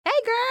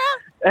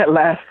At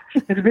last.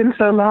 It's been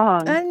so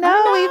long. I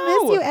know. We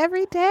miss you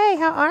every day.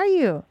 How are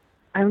you?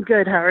 I'm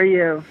good. How are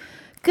you?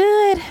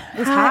 Good.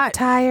 It's hot.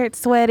 Tired,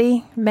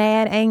 sweaty,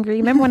 mad, angry.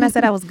 Remember when I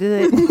said I was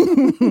good?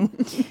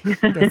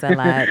 Guess I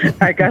lied.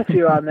 I got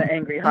you on the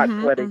angry, hot,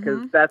 sweaty,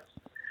 because that's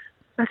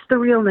the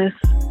realness.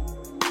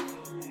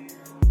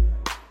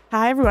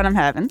 Hi, everyone. I'm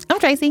Heaven. I'm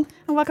Tracy.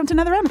 And welcome to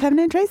another round of Heaven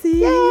and Tracy. Yay,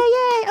 yay.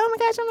 Oh my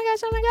gosh, oh my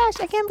gosh, oh my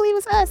gosh. I can't believe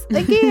it's us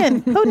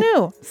again. Who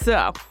knew?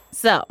 So,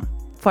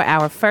 for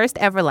our first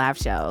ever live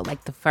show,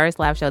 like the first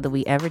live show that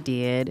we ever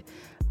did,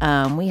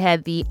 we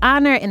had the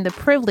honor and the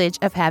privilege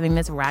of having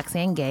Miss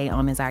Roxane Gay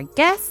on as our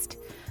guest.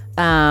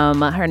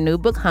 Her new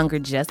book, Hunger,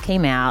 just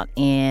came out,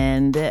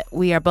 and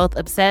we are both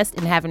obsessed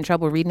and having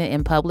trouble reading it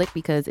in public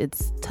because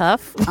it's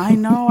tough. I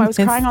know. I was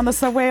crying on the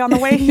subway on the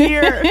way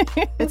here.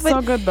 It's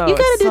so good, though. You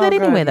gotta do that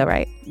good. anyway, though,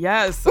 right?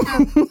 Yes.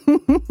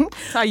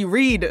 That's how you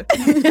read.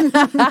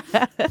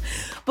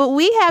 But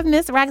we have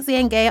Miss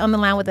Roxane Gay on the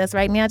line with us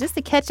right now just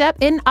to catch up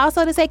and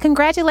also to say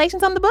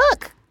congratulations on the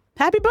book.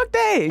 Happy book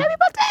day. Happy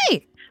book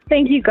day.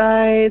 Thank you,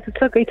 guys. It's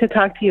so great to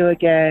talk to you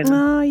again.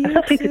 Oh, you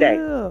Especially too. today.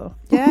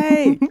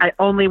 Yay. I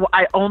only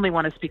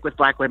want to speak with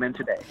Black women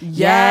today.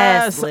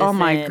 Yes. Oh,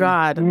 my listen.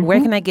 God.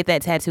 Where can I get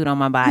that tattooed on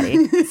my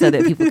body so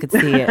that people could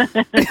see it?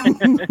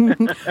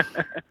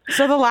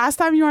 So the last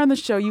time you were on the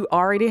show, you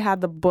already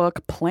had the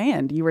book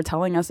planned. You were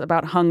telling us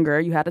about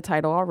Hunger. You had a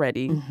title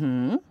already.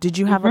 Mm-hmm. Did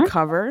you have a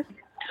cover?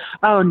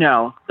 Oh,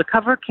 no. The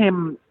cover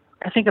came,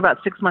 I think, about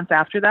 6 months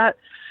after that,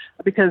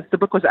 because the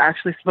book was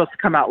actually supposed to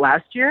come out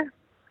last year.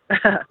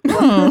 You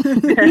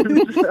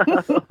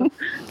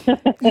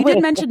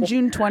did mention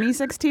June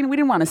 2016. We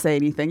didn't want to say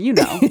anything, you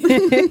know.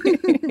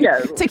 Yeah.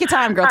 Take your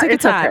time, girl. Take your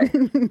time.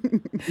 Okay.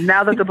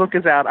 Now that the book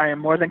is out, I am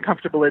more than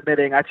comfortable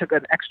admitting I took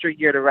an extra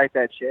year to write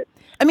that shit.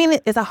 I mean,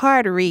 it's a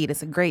hard read.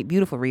 It's a great,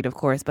 beautiful read, of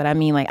course. But I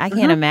mean, like, I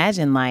can't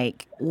imagine,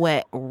 like,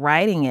 what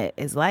writing it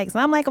is like. So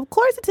I'm like, of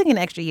course it took an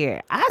extra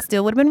year. I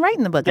still would have been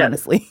writing the book,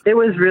 honestly. It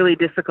was really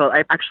difficult.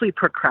 I actually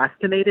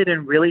procrastinated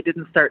and really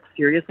didn't start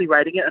seriously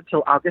writing it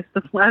until August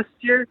of last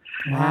year.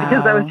 Wow.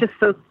 Because I was just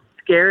so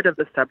scared of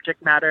the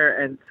subject matter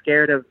and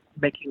scared of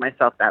making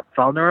myself that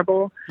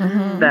vulnerable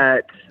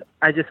that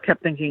I just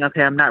kept thinking,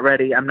 okay, I'm not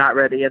ready. And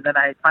then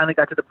I finally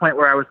got to the point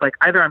where I was like,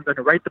 either I'm going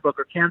to write the book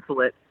or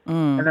cancel it.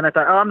 And then I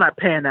thought, I'm not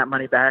paying that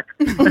money back.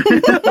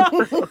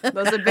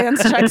 Those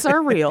advance checks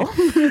are real.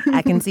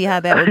 I can see how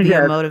that would be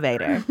a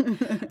motivator.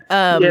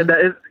 Yeah,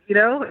 that is,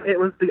 it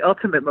was the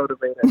ultimate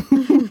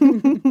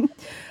motivator.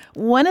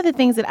 One of the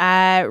things that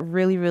I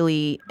really,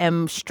 really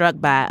am struck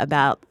by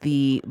about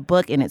the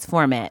book and its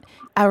format,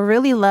 I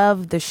really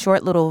love the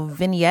short little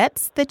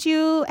vignettes that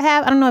you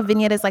have. I don't know if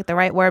vignette is like the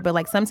right word, but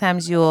like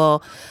sometimes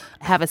you'll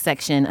have a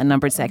section, a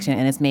numbered section,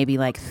 and it's maybe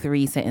like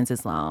 3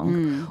 sentences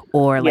long.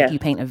 Or like you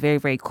paint a very,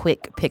 very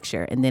quick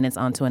picture and then it's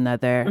on to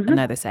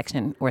another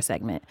section or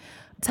segment.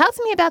 Talk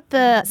to me about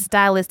the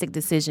stylistic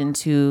decision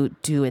to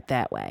do it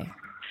that way.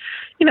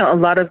 A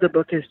lot of the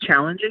book is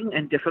challenging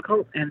and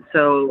difficult. And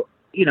so,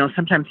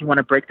 sometimes you want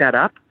to break that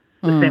up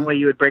the same way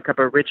you would break up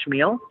a rich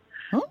meal.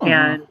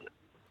 And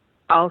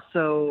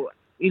also,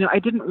 I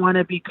didn't want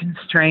to be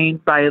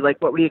constrained by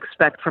like what we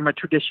expect from a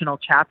traditional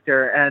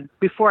chapter. And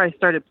before I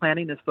started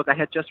planning this book, I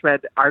had just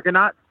read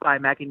Argonauts by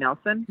Maggie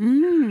Nelson.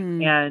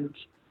 And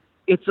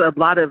it's a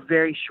lot of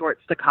very short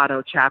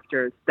staccato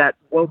chapters that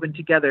woven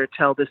together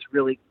tell this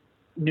really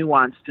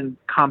nuanced and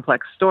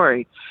complex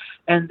story.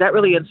 And that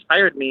really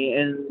inspired me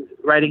in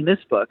writing this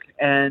book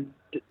and,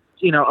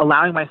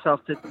 allowing myself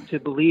to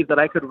believe that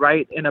I could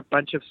write in a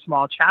bunch of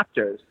small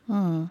chapters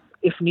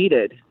if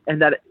needed,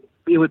 and that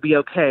it would be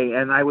okay.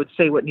 And I would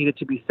say what needed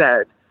to be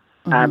said.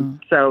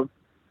 So,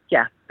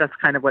 yeah, that's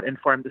kind of what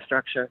informed the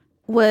structure.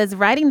 Was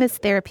writing this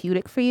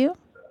therapeutic for you?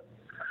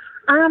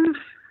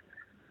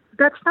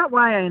 That's not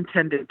why I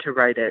intended to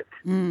write it.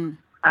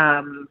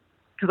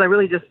 Because I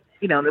really just,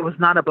 it was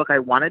not a book I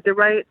wanted to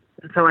write.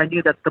 And so I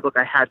knew that's the book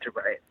I had to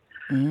write.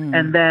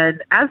 And then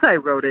as I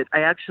wrote it,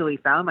 I actually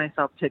found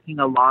myself taking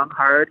a long,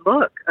 hard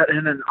look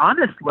and an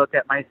honest look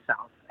at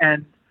myself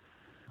and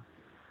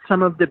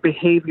some of the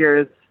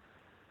behaviors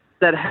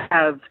that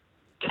have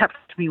kept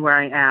me where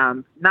I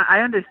am. Now,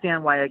 I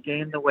understand why I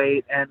gained the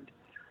weight, and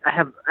I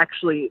have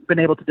actually been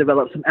able to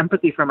develop some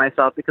empathy for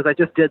myself because I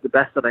just did the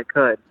best that I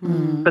could.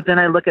 But then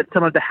I look at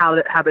some of the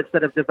habits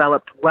that have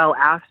developed well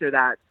after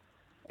that,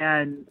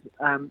 and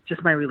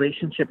just my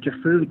relationship to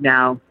food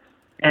now.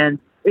 And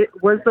it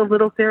was a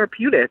little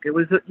therapeutic. It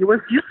was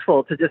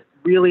useful to just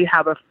really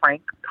have a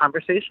frank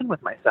conversation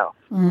with myself.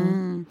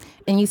 And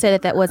you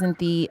said that wasn't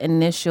the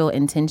initial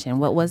intention.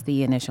 What was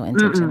the initial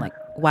intention? Like,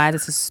 why is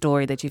this a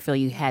story that you feel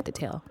you had to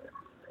tell?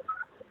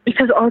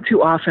 Because all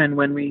too often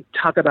when we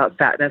talk about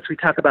fatness, we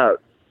talk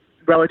about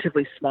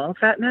relatively small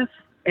fatness,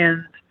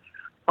 and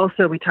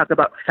also we talk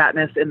about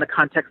fatness in the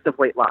context of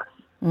weight loss.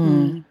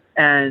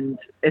 And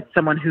it's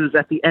someone who's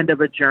at the end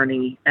of a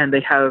journey and they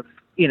have,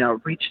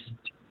 reached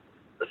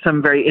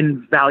some very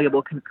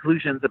invaluable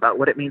conclusions about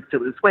what it means to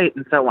lose weight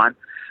and so on.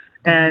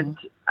 And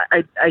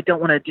I don't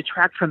want to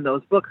detract from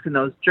those books and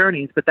those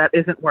journeys, but that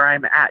isn't where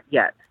I'm at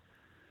yet.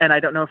 and I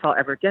don't know if I'll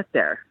ever get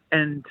there.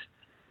 And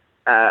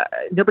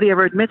nobody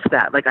ever admits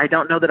that. Like, I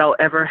don't know that I'll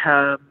ever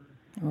have.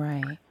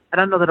 Right. I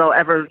don't know that I'll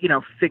ever,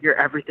 figure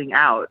everything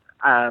out.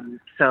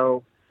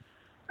 So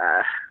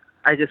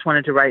I just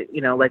wanted to write,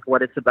 like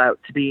what it's about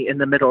to be in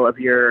the middle of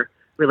your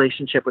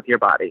relationship with your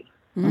body.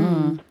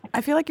 I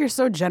feel like you're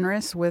so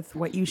generous with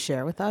what you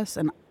share with us.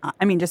 And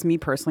I mean, just me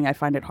personally, I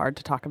find it hard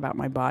to talk about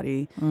my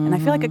body. And I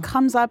feel like it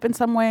comes up in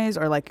some ways,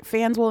 or like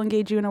fans will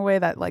engage you in a way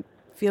that like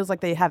feels like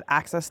they have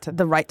access to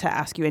the right to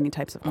ask you any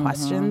types of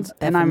questions.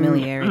 That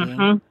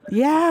familiarity.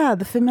 Yeah,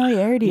 the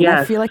familiarity. Yes. And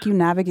I feel like you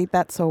navigate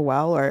that so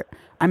well. Or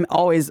I'm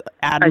always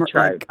I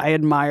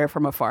admire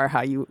from afar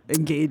how you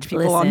engage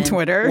people on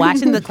Twitter.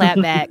 Watching the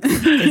clapbacks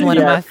is one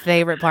of my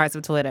favorite parts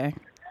of Twitter.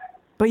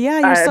 But yeah,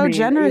 you're so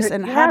generous.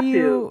 And how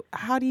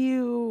do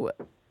you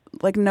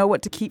like know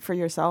what to keep for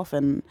yourself,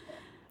 and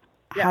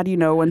how do you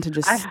know when to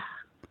just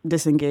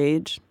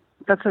disengage?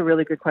 That's a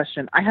really good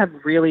question. I have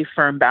really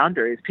firm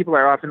boundaries. People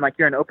are often like,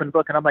 "You're an open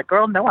book," and I'm like,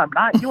 "Girl, no, I'm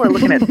not. You are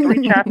looking at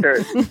 3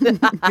 chapters.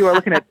 You are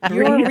looking at 3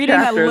 You're reading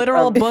a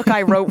literal book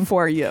I wrote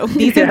for you.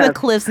 These are the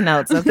Cliff's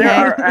Notes.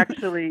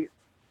 Okay.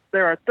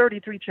 There are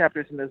 33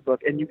 chapters in this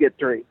book, and you get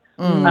 3.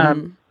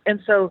 And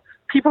so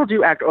people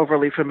do act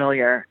overly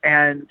familiar,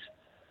 and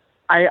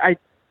I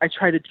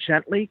try to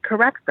gently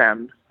correct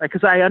them,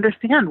 because I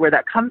understand where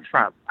that comes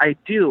from. I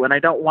do, and I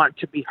don't want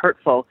to be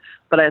hurtful,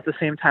 but at the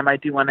same time, I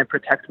do want to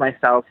protect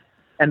myself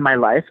and my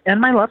life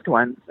and my loved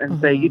ones, and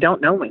say, you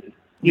don't know me.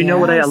 You know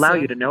what I allow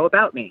you to know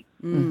about me.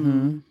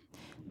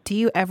 Do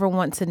you ever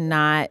want to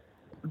not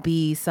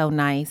be so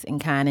nice and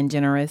kind and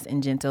generous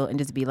and gentle and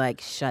just be like,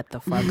 shut the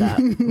fuck up,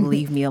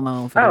 leave me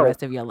alone for the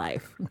rest of your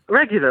life?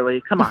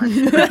 Regularly, come on.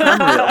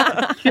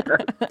 I'm real.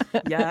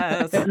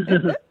 Yes.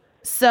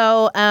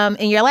 So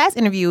in your last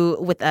interview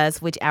with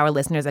us, which our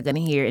listeners are going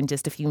to hear in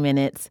just a few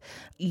minutes,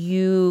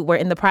 you were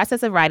in the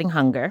process of writing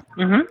Hunger.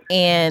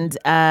 And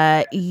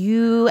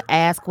you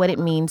ask what it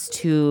means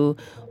to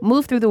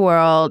move through the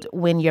world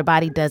when your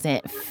body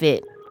doesn't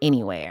fit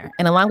anywhere.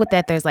 And along with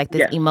that, there's like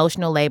this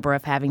emotional labor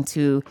of having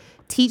to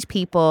teach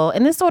people.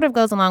 And this sort of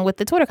goes along with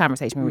the Twitter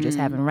conversation we were just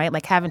having, right?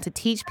 Like having to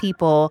teach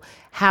people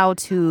how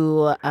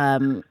to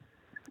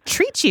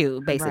treat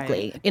you,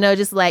 basically. Right.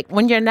 Just like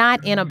when you're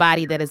not in a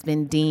body that has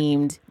been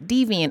deemed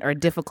deviant or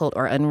difficult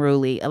or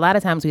unruly, a lot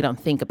of times we don't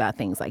think about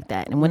things like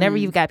that. And whenever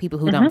you've got people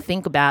who don't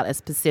think about a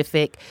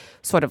specific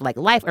sort of like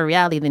life or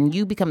reality, then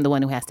you become the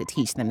one who has to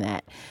teach them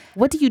that.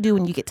 What do you do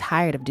when you get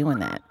tired of doing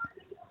that?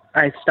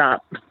 I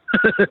stop.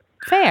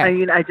 Fair. I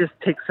mean, I just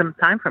take some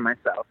time for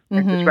myself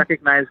and just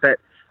recognize that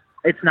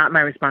it's not my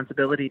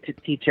responsibility to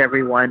teach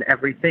everyone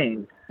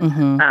everything.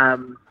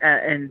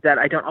 And that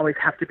I don't always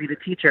have to be the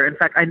teacher. In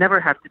fact, I never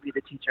have to be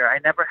the teacher. I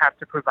never have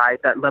to provide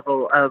that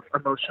level of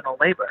emotional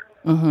labor.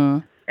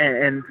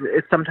 And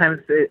sometimes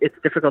it's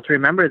difficult to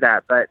remember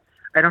that, but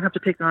I don't have to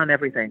take on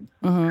everything.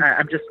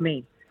 I'm just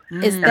me.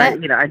 Is that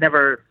I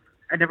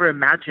never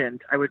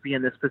imagined I would be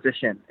in this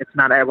position. It's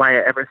not why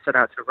I ever set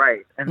out to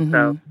write. And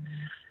so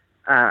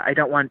I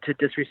don't want to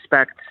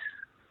disrespect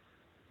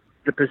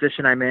the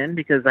position I'm in,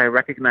 because I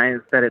recognize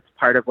that it's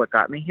part of what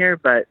got me here,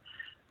 but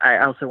I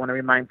also want to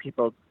remind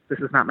people this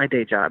is not my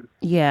day job.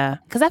 Yeah,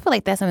 because I feel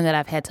like that's something that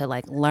I've had to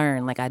like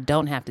learn. Like I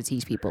don't have to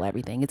teach people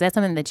everything. Is that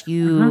something that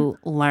you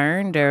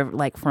learned, or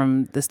like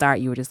from the start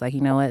you were just like,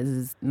 you know what,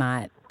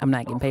 I'm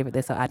not getting paid for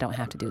this, so I don't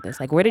have to do this?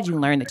 Like, where did you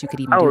learn that you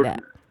could even do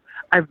that?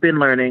 I've been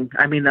learning.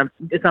 I mean,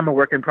 I'm a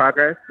work in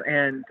progress,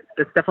 and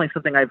it's definitely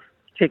something I've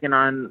taken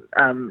on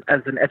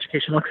as an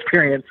educational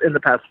experience in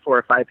the past 4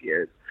 or 5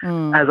 years,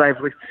 as I've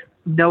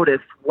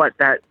noticed what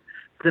that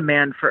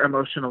demand for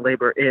emotional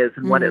labor is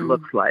and what it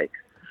looks like.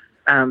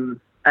 I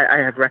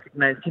have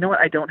recognized, you know what,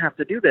 I don't have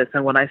to do this.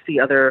 And when I see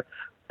other,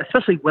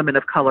 especially women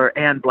of color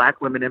and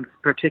Black women in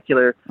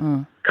particular,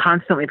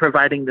 constantly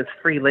providing this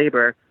free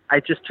labor,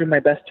 I just do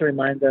my best to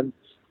remind them,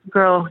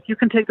 girl, you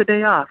can take the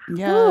day off.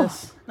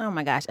 Yes. Ooh. Oh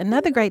my gosh.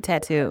 Another great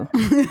tattoo.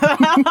 Yes.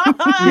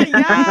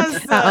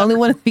 I only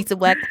want to speak to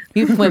Black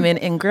women,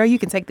 and girl, you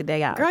can take the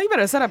day off. Girl, you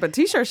better set up a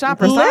t-shirt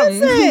shop or something.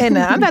 Listen,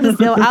 I'm about to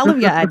steal all of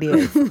your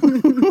ideas.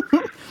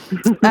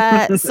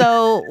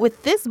 So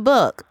with this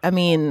book, I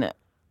mean,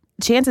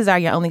 chances are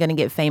you're only going to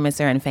get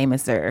famouser and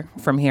famouser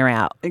from here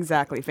out.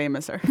 Exactly,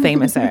 famouser.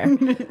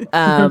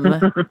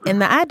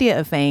 And the idea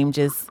of fame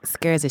just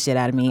scares the shit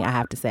out of me, I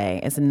have to say.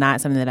 It's not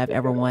something that I've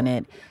ever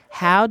wanted.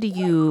 How do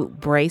you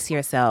brace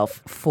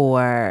yourself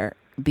for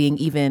being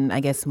even, I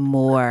guess,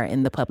 more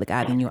in the public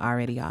eye than you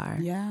already are?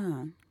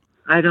 Yeah.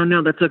 I don't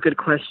know. That's a good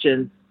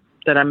question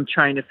that I'm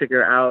trying to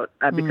figure out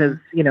because,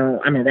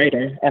 I'm a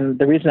writer. And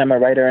the reason I'm a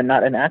writer and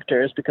not an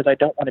actor is because I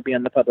don't want to be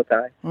in the public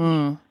eye.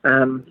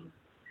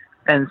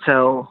 And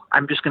so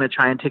I'm just going to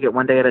try and take it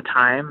one day at a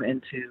time,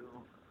 and to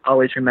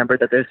always remember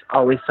that there's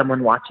always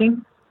someone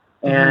watching,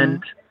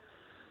 and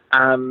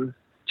to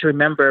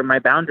remember my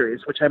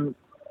boundaries, which I'm,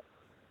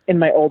 in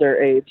my older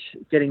age,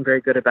 getting very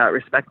good about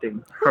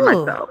respecting for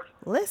myself.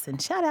 Listen,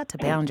 shout out to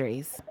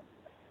boundaries.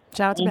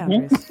 Shout out to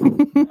Boundaries.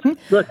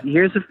 Look,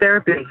 years of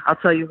therapy. I'll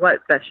tell you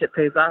what, that shit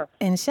pays off.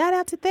 And shout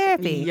out to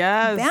therapy.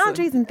 Yes.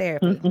 Boundaries and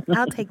therapy.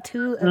 I'll take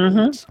 2 of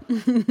each.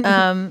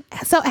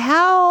 So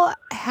how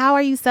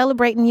are you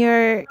celebrating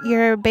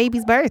your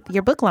baby's birth,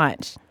 your book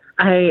launch?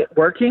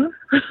 Working.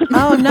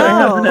 Oh, no. I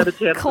haven't had a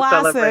chance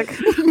Classic.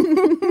 to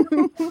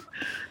celebrate.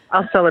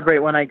 I'll celebrate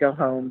when I go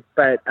home,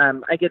 but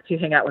I get to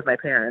hang out with my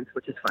parents,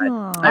 which is fun.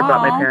 Aww. I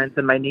brought my parents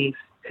and my niece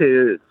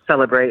to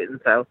celebrate, and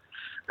so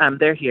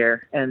they're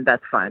here, and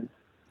that's fun.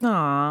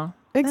 Aw.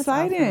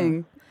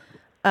 Exciting.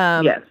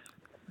 Yes.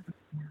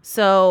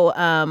 So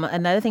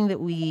another thing that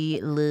we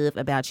love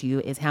about you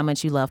is how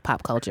much you love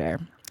pop culture.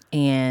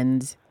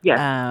 And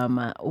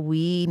Yes.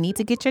 we need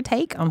to get your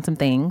take on some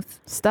things.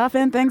 Stuff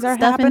and things are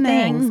Stuff and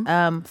happening.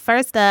 things.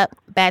 First up,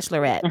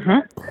 Bachelorette.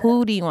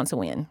 Who do you want to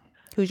win?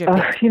 Who's your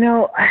pick? You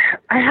know,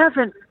 I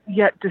haven't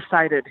yet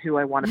decided who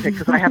I want to pick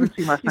because I haven't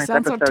seen last You night's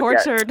sound so episode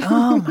tortured.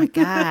 Oh my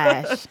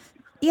gosh.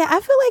 Yeah,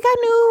 I feel like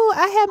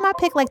I had my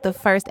pick like the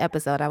first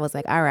episode. I was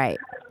like, all right,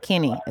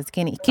 Kenny. It's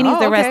Kenny. Kenny's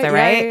the okay. wrestler,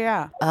 Yeah, right?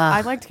 Yeah.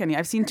 I liked Kenny.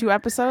 I've seen 2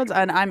 episodes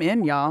and I'm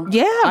in, y'all.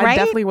 Yeah, I right?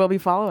 definitely will be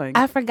following.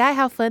 I forgot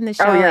how fun the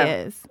show yeah.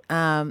 is.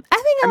 I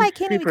think I like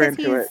Kenny super because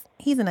into it.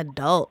 he's an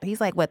adult. He's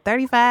like, what,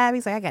 35?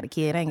 He's like, I got a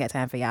kid. I ain't got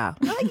time for y'all.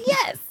 I'm like,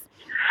 yes.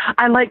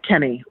 I like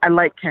Kenny.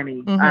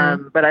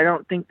 But I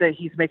don't think that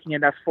he's making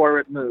enough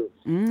forward moves.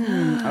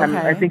 Okay.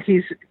 I think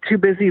he's too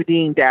busy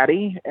being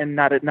daddy and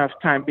not enough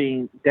time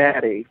being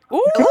daddy.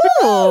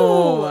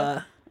 Ooh.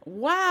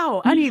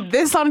 Wow. I need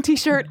this on a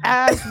t-shirt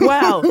as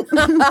well.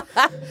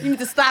 You need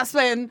to stop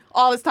spending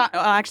all this time. Oh,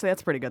 actually,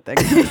 that's a pretty good thing.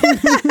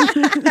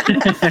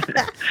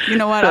 You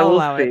know what? So I'll we'll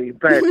allow see. it.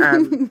 But I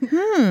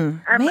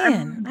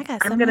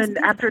got I'm gonna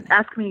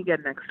ask me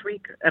again next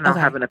week, and I'll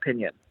have an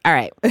opinion. All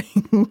right.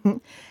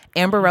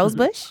 Amber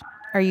Rosebush,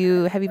 have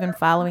you been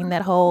following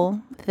that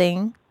whole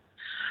thing?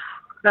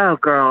 Oh,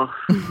 girl.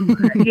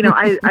 You know,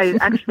 I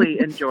actually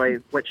enjoy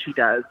what she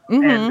does,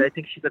 and I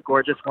think she's a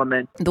gorgeous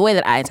woman. The way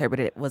that I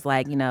interpreted it was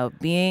like,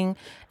 being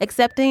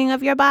accepting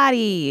of your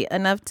body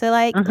enough to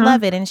like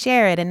love it and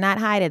share it and not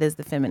hide it is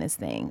the feminist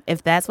thing.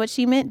 If that's what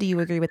she meant, do you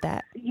agree with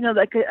that? You know,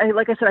 like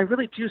I said, I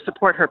really do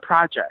support her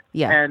project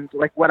and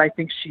like what I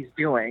think she's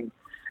doing.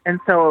 And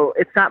so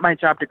it's not my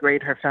job to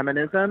grade her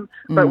feminism.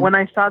 But when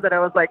I saw that, I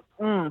was like,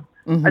 I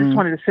just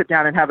wanted to sit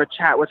down and have a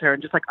chat with her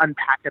and just like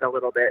unpack it a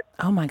little bit.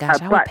 Oh my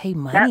gosh, I would pay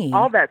money.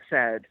 All that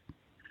said,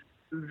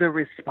 the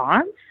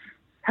response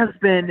has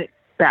been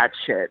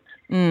batshit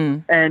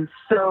and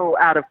so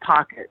out of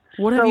pocket.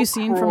 What have you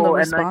seen from the cruel,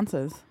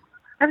 responses?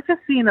 I've just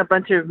seen a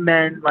bunch of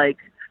men like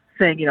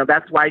saying,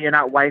 that's why you're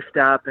not wifed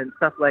up and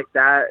stuff like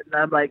that. And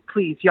I'm like,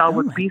 please, y'all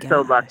would be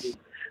so lucky.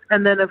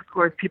 And then, of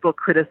course, people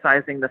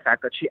criticizing the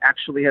fact that she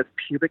actually has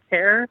pubic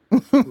hair.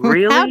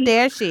 Really? How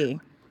dare she?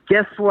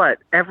 Guess what?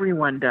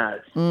 Everyone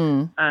does.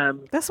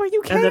 That's where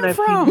you came and then I've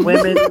from. seen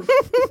women.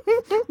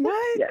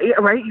 What? Yeah,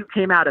 right? You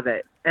came out of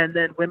it. And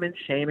then women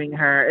shaming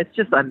her. It's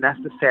just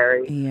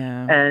unnecessary.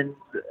 Yeah. And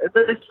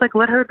it's like,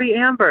 let her be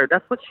Amber.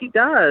 That's what she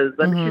does.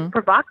 I mean, she's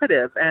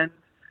provocative and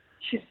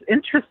she's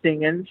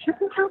interesting and she's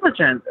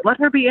intelligent. Let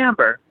her be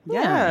Amber.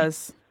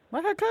 Yes.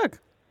 Let her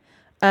cook.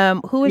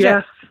 Who is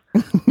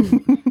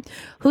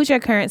who's your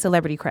current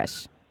celebrity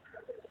crush?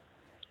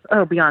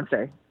 Oh,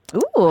 Beyonce.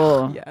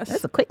 Ooh, Yes.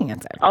 That's a quick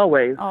answer.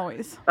 Always.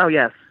 Always. Oh,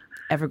 yes.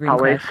 Evergreen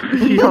Always. crush.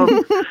 She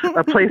holds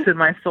a place in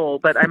my soul.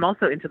 But I'm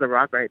also into The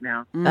Rock right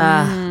now. Oh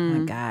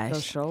my gosh.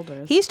 Those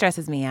shoulders. He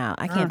stresses me out.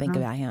 I can't think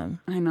about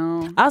him. I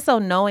know. Also,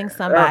 knowing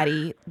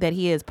somebody that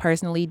he is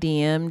personally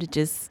DM'd,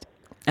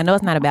 I know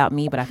it's not about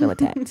me, but I feel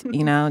attacked.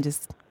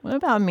 Just what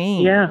about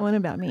me? Yeah. What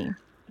about me?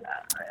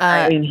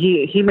 I mean,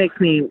 he makes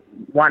me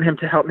want him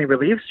to help me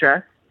relieve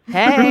stress.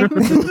 Hey,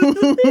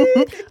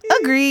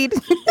 agreed.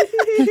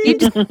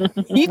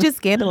 You just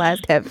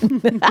scandalized heaven.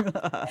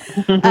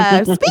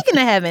 Speaking of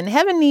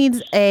heaven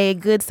needs a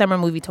good summer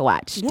movie to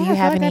watch. Yeah, Do you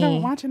have I any? I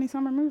don't watch any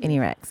summer movies. Any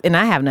recs? And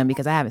I have none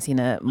because I haven't seen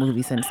a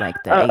movie since like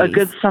the 80s. A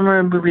good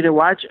summer movie to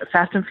watch,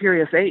 Fast and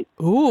Furious 8.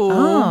 Ooh.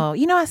 Oh,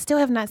 I still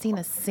have not seen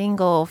a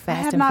single I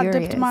Fast have and not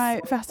Furious. dipped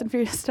my Fast and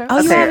Furious toe. Oh,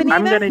 you haven't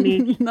I'm either?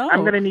 No.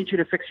 I'm gonna need you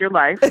to fix your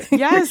life.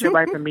 Yes. Fix your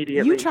life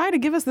immediately. You try to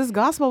give us this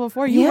gospel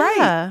before you write.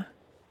 Yeah.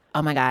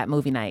 Oh my God,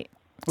 movie night.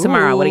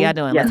 Tomorrow, what are y'all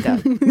doing? Yes.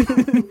 Let's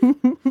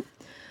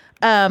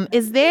go.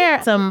 Is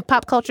there some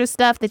pop culture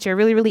stuff that you're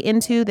really, really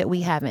into that we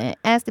haven't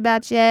asked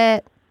about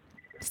yet?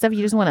 Stuff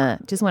you just wanna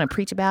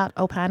preach about,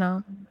 opine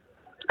on?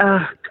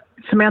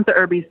 Samantha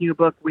Irby's new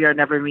book, We Are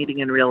Never Meeting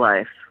in Real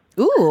Life.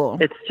 Ooh.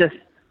 It's just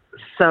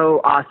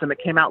so awesome. It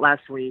came out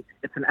last week.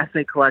 It's an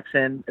essay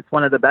collection. It's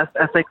one of the best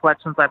essay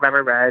collections I've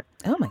ever read.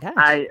 Oh my gosh.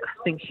 I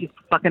think she's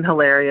fucking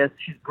hilarious.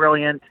 She's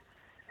brilliant.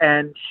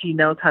 And she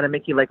knows how to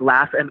make you like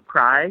laugh and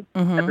cry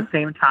at the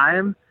same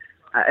time.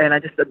 And I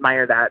just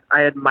admire that.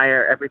 I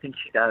admire everything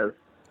she does.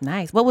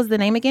 Nice. What was the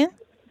name again?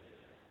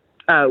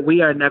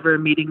 We Are Never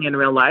Meeting in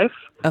Real Life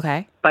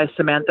Okay. by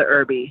Samantha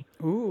Irby.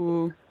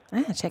 Ooh.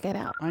 Check it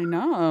out. I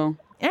know.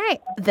 All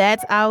right.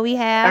 That's all we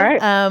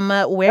have. All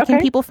right. Where can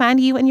Okay. people find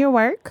you and your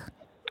work?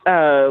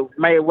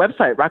 My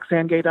website,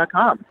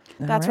 RoxanneGay.com.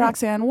 That's right.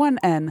 Roxanne,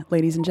 1N,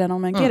 ladies and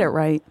gentlemen. Get it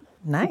right.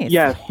 Nice.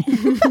 Yes.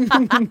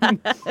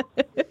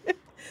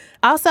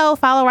 Also,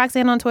 follow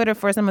Roxanne on Twitter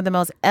for some of the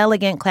most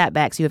elegant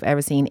clapbacks you have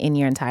ever seen in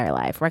your entire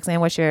life. Roxanne,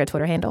 what's your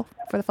Twitter handle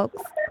for the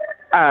folks?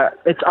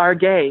 It's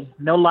RGay.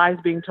 No lies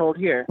being told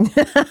here.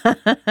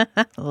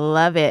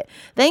 Love it.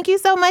 Thank you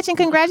so much, and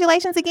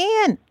congratulations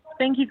again.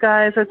 Thank you,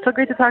 guys. It's so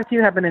great to talk to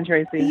you, Heaven and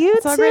Tracy. You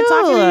It's too. so great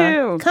talking to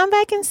you. Come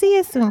back and see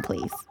us soon,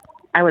 please.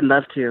 I would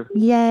love to.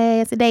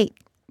 Yay, it's a date.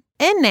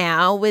 And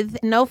now, with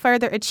no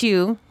further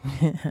ado,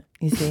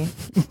 you see?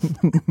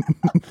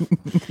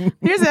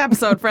 Here's the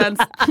episode, friends.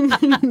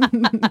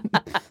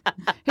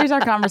 Here's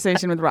our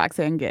conversation with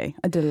Roxanne Gay.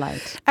 A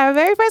delight. Our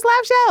very first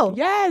live show.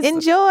 Yes.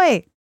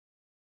 Enjoy.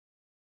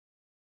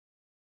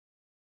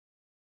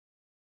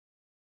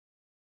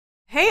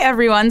 Hey,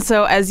 everyone.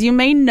 So as you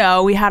may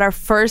know, we had our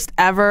first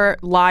ever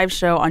live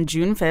show on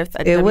June 5th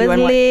at It was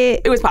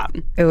lit. It was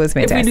popping. It was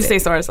fantastic. If we do say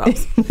so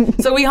ourselves.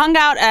 So we hung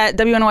out at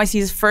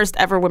WNYC's first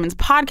ever Women's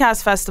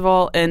Podcast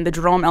Festival in the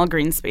Jerome L.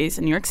 Green space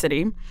in New York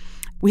City.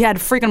 We had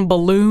freaking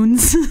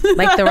balloons.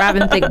 Like the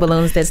Robin Thicke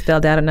balloons that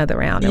spelled out another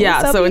round. It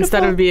was So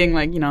instead beautiful. of being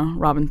like,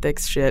 Robin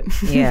Thicke's shit.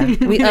 Yeah, we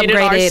made it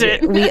our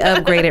shit.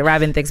 upgraded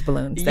Robin Thicke's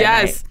balloons. That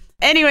Yes. night.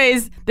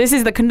 Anyways, this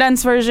is the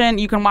condensed version.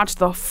 You can watch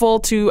the full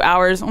 2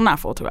 hours. Well, not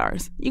full 2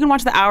 hours. You can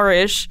watch the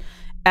hour-ish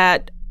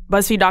at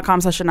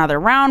BuzzFeed.com/Another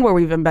Round, where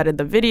we've embedded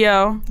the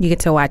video. You get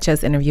to watch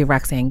us interview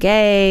Roxanne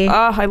Gay.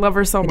 Oh, I love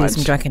her so Do much.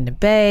 some drunken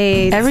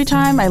debates. Every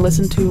time I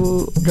listen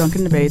to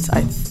Drunken Debates,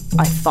 I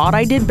thought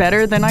I did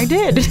better than I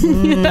did.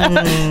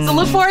 So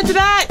look forward to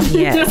that.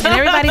 Yes, and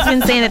everybody's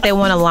been saying that they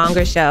want a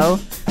longer show.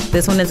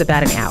 This one is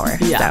about an hour.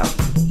 Yeah.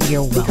 So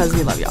you're welcome. Because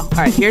we love y'all. All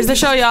right, here's the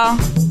show, y'all.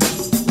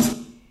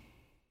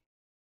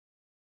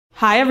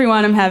 Hi,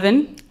 everyone. I'm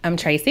Heaven. I'm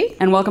Tracy.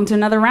 And welcome to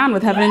another round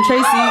with Heaven and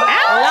Tracy.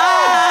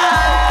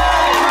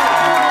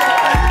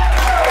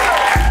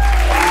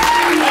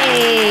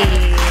 Hey.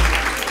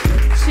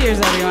 Cheers,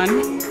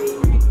 everyone.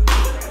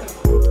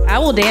 I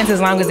will dance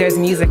as long as there's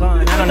music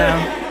on. I don't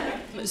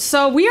know.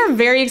 So we are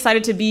very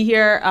excited to be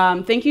here.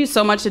 Thank you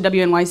so much to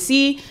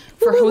WNYC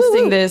for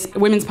hosting this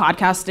women's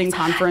podcasting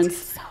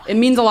conference. It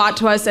means a lot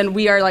to us, and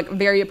we are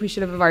very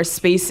appreciative of our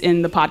space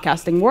in the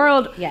podcasting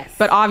world. Yes.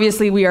 But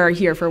obviously, we are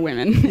here for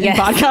women Yes.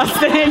 in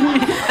podcasting.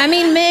 I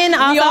mean, men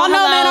also. We all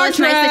know men are it's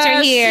nice that you're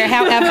trash. here.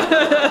 However,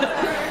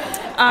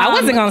 I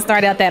wasn't gonna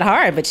start out that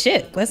hard, but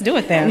shit, let's do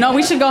it then. No,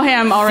 we should go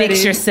ham already.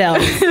 Fix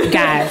yourselves,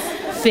 guys.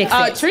 Fix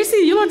it. Tracy,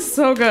 you look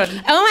so good.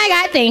 Oh my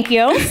God, thank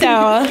you.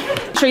 So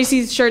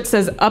Tracy's shirt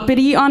says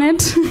uppity on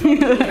it.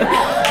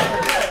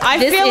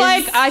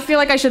 I feel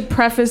like I should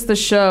preface the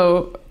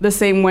show the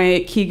same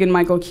way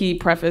Keegan-Michael Key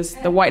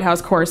prefaced the White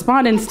House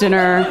Correspondents'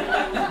 Dinner.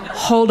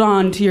 Hold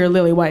on to your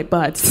lily white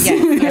butts.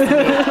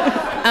 Yes,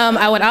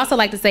 I would also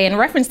like to say, in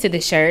reference to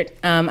this shirt,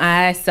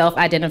 I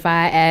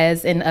self-identify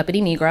as an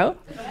uppity Negro,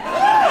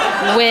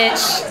 which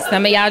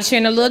some of y'all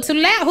cheering a little too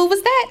loud. Who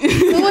was that?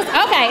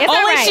 Okay, it's all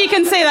Only right. she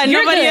can say that.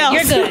 Nobody else.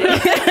 You're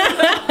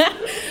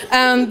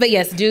good. But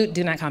yes,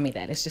 do not call me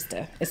that. It's just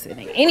it's a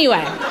thing.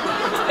 Anyway.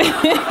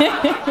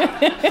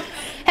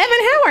 Heaven,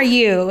 how are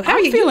you? How are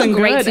you? Feeling You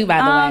look great good. too,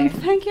 by the way.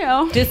 Thank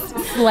you. Just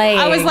slaying.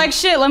 I was like,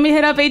 shit, let me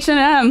hit up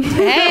H&M.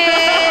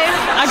 hey,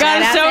 I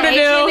got a show to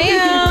do.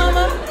 H&M.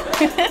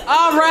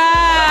 All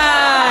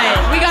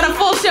right. We got a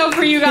full show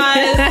for you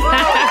guys.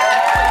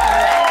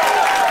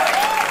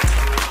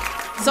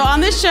 So on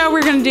this show,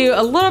 we're going to do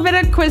a little bit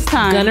of quiz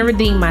time. Gonna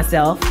redeem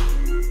myself.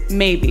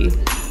 Maybe.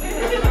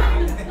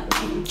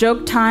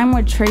 Joke time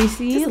with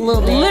Tracy. Just a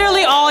little bit.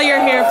 Literally all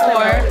you're here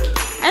for.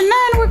 And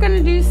then we're going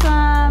to do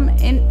some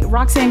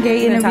Roxanne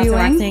Gay We're gonna talk to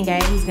interviewing. Roxanne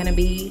Gay, who's gonna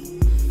be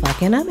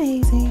fucking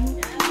amazing.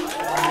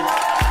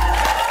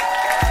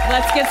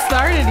 Let's get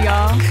started,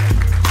 y'all.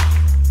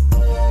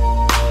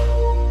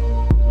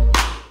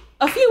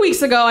 A few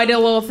weeks ago, I did a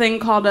little thing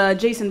called a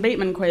Jason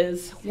Bateman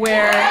quiz,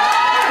 where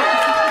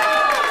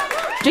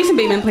Jason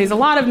Bateman plays a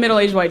lot of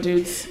middle-aged white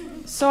dudes.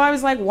 So I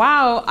was like,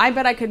 wow, I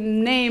bet I could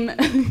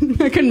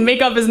I could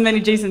make up as many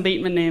Jason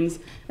Bateman names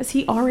as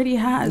he already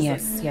has.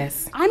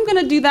 Yes. I'm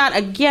gonna do that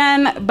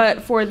again,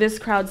 but for this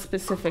crowd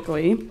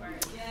specifically.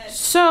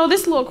 So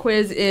this little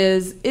quiz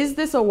is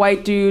this a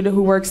white dude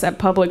who works at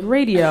public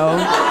radio?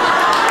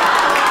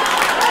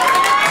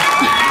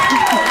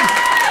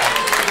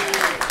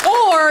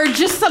 Or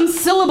just some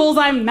syllables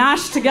I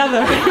mashed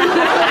together?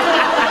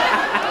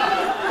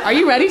 Are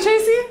you ready,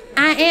 Tracy?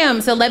 I am.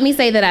 So let me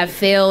say that I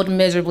failed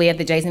miserably at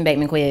the Jason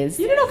Bateman quiz.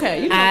 You did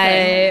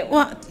okay.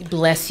 Well,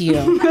 bless you.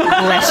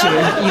 Bless you.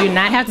 You do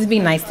not have to be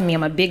nice to me.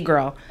 I'm a big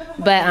girl.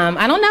 But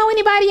I don't know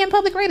anybody in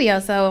public radio,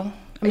 so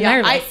I'm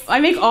nervous. I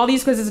make all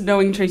these quizzes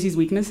knowing Tracy's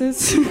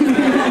weaknesses.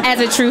 As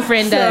a true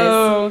friend does.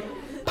 So,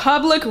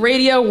 public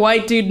radio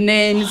white dude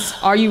names.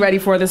 Are you ready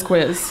for this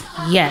quiz?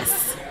 Yes.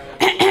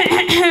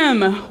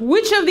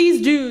 Which of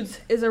these dudes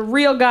is a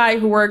real guy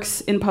who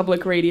works in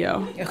public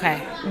radio? Okay.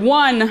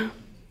 1,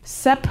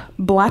 Sepp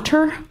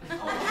Blatter.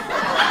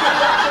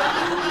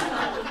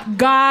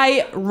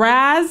 Guy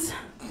Raz.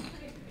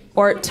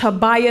 or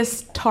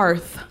Tobias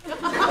Tarth?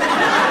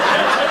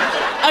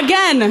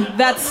 Again,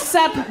 that's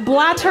Sepp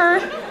Blatter,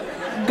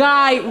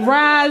 Guy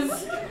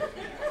Raz,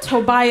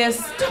 Tobias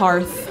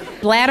Tarth.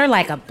 Bladder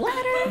like a bladder?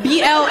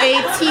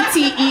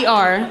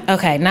 Blatter.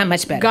 Okay, not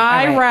much better.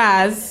 Guy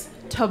Raz,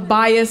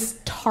 Tobias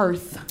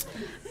Tarth.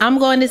 I'm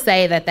going to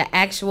say that the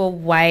actual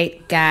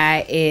white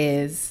guy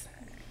is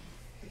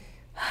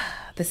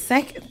the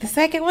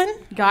second one?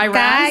 Guy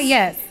Raz?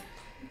 Yes.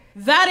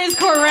 That is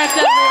correct,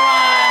 everyone.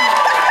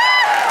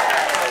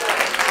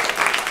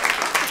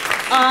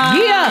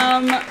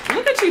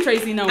 Look at you,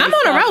 Tracy. No, I'm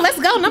on a roll. Let's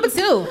go. Number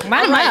 2.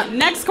 Line them up.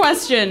 Next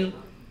question.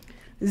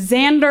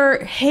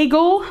 Xander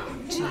Hagel.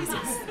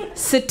 Jesus.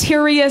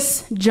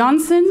 Satirius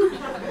Johnson.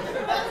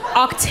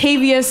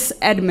 Octavius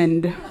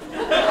Edmund.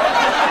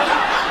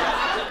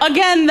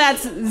 Again,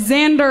 that's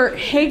Xander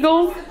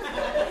Hagel.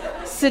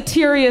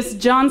 Satirius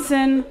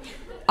Johnson.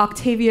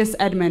 Octavius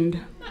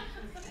Edmund.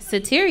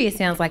 Satirius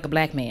sounds like a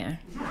black man.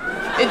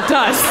 It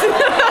does.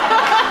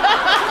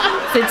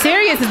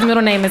 Satirius'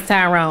 middle name is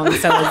Tyrone,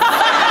 so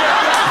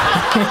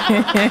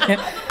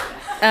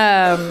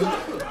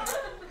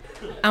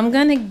I'm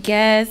gonna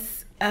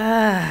guess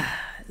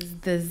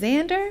the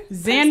Xander?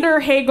 Xander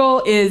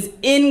Hagel is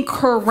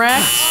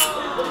incorrect.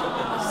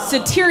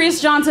 Satirius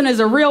Johnson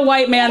is a real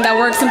white man that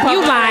works in public.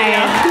 You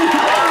lying.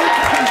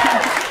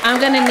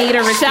 I'm gonna need a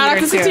receipt. Shout out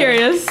to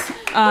Satirius.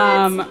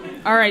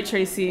 All right,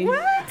 Tracy.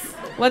 What?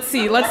 Let's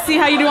see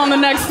how you do on the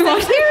next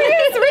one.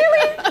 Satirius, really?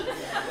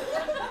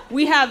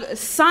 We have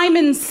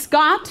Simon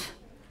Scott,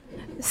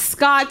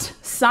 Scott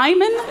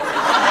Simon,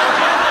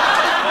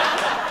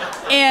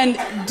 and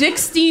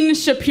Dickstein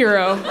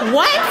Shapiro.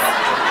 What?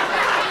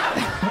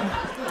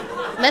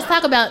 Let's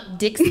talk about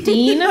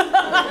Dickstein.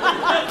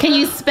 Can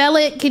you spell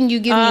it? Can you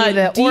give me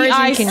the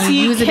origin? Can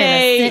you use it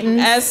in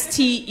a sentence?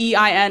 Dickstein.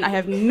 I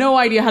have no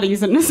idea how to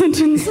use it in a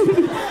sentence.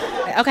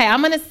 Okay,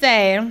 I'm gonna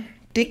say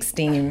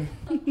Dickstein.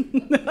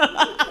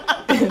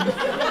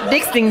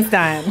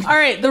 Dicksteinstein. All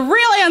right, the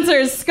real answer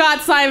is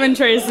Scott Simon,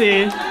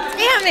 Tracy.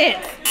 Damn it.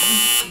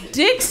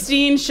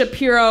 Dickstein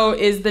Shapiro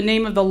is the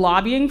name of the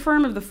lobbying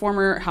firm of the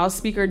former House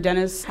Speaker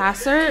Dennis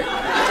Hassert,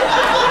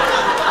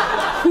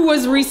 who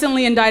was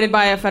recently indicted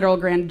by a federal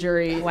grand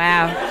jury.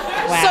 Wow.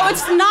 So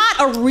it's not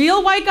a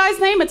real white guy's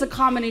name, it's a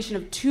combination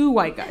of two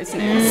white guys'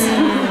 names.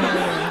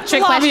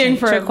 Trick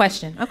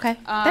question. Okay,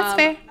 that's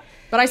fair.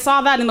 But I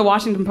saw that in the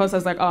Washington Post. I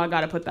was like, oh, I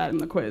gotta put that in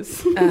the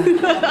quiz.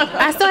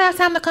 I still have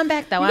time to come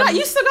back, though. You have a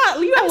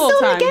little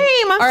time.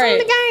 I'm still in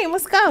the game.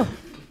 Let's go.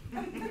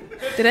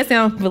 Did that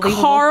sound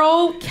believable?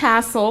 Carl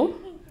Castle.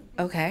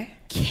 Okay.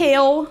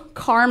 Kale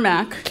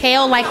Carmack.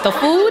 Kale like the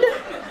food?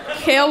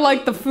 Kale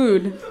like the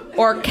food.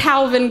 Or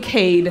Calvin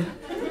Cade.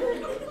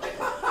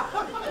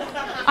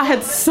 I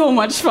had so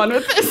much fun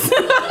with this.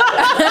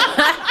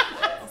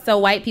 So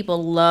white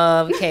people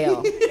love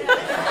kale,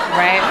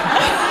 right?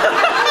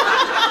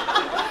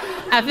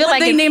 I feel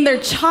like they named their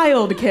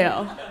child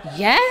Kale.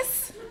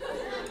 Yes.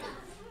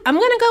 I'm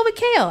gonna go with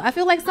Kale. I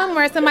feel like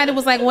somewhere somebody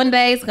was like, one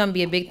day it's gonna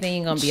be a big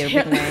thing, gonna be a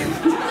big name.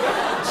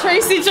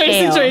 Tracy.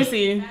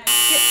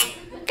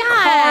 God,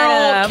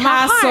 Carl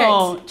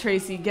Castle.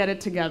 Tracy, get it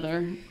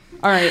together.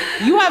 All right,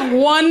 you have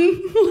one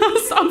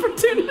last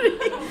opportunity.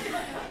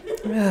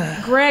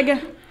 Greg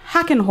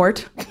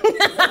Hackenhort.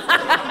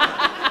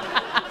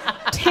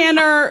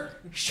 Tanner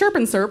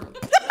Sherpenserp.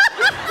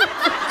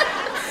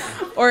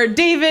 Or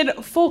David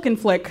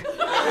Folkenflick.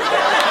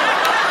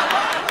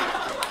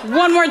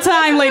 One more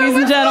time, ladies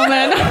and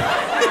gentlemen.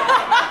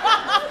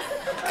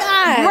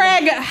 God.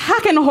 Greg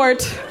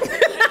Hackenhort.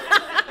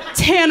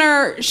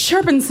 Tanner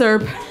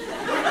Sherpenserp.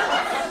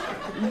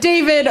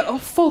 David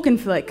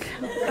Folkenflick.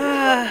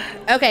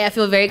 Okay, I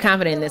feel very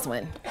confident in this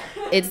one.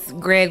 It's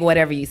Greg,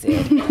 whatever you said.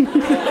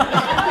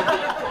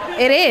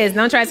 It is.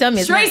 Don't try to tell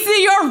me it's Tracy,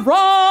 not. you're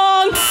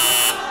wrong.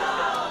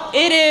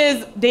 It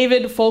is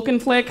David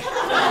Folkenflick.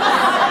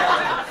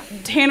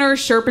 Tanner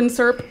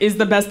Sherpenserp is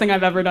the best thing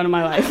I've ever done in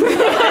my life.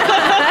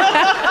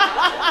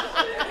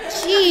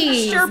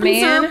 Jeez,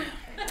 man.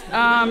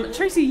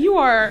 Tracy, you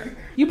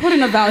put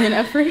in a valiant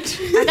effort.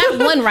 I got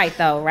one right,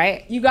 though,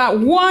 right? You got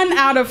 1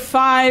 out of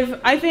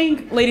 5. I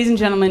think, ladies and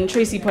gentlemen,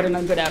 Tracy put in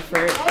a good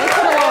effort. Let's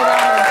throw a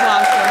round of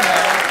applause for her.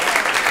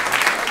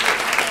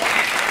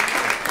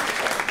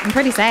 I'm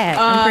pretty sad.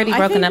 I'm pretty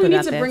broken up about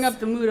this. I think we need to bring up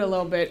the mood a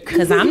little bit.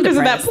 Because I'm because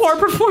of that depressed. poor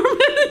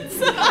performance.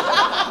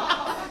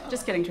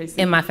 Just kidding, Tracy.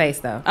 In my face,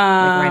 though. Like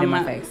right in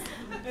my face.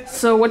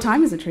 So what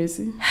time is it,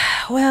 Tracy?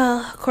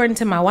 Well, according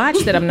to my watch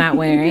that I'm not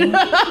wearing,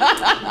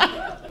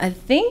 I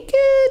think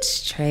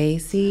it's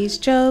Tracy's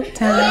joke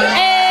time.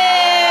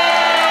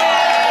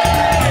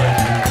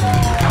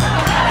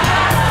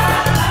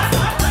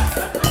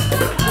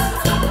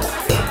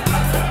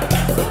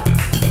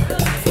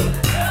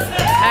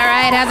 All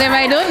right, how's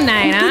everybody doing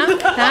tonight, huh?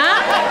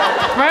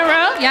 Front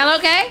row, y'all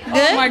okay?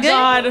 Good. Oh my good?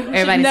 God.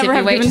 Everybody never tip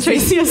have your given waitresses.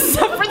 Tracy a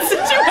separate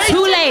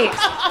situation.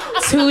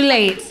 Too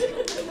late.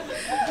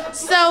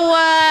 So,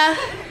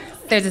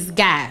 there's this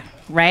guy,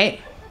 right?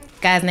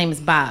 Guy's name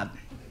is Bob.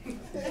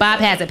 Bob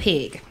has a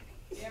pig.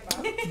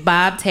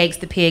 Bob takes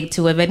the pig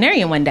to a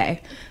veterinarian one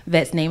day.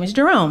 Vet's name is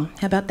Jerome.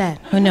 How about that?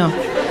 Who knew?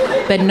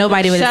 But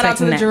nobody was Shout out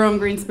to expecting the that. Jerome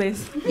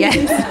Greenspace. Yes.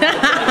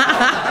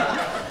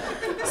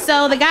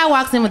 So the guy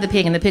walks in with the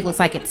pig, and the pig looks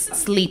like it's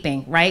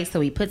sleeping, right?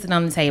 So he puts it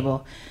on the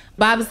table.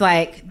 Bob's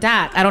like,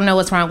 Doc, I don't know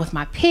what's wrong with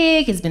my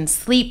pig. He's been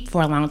asleep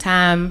for a long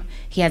time.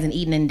 He hasn't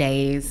eaten in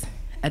days.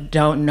 I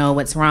don't know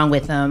what's wrong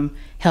with him.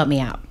 Help me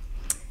out.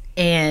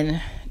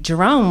 And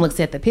Jerome looks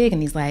at the pig,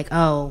 and he's like,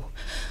 oh,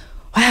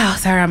 wow,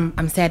 sir,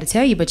 I'm sad to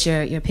tell you, but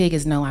your pig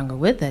is no longer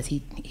with us.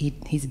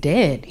 He's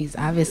dead. He's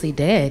obviously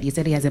dead. You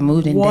said he hasn't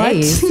moved in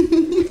days.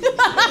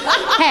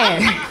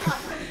 Hey,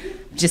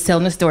 just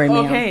telling the story,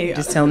 ma'am. Okay.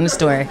 Just telling the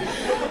story.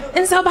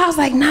 And so Bob's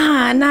like,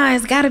 nah,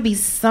 it's got to be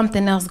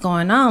something else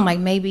going on. Like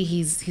maybe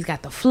he's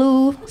got the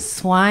flu,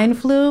 swine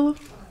flu,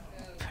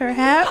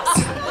 perhaps.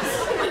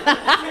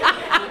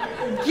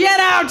 Get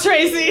out,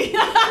 Tracy.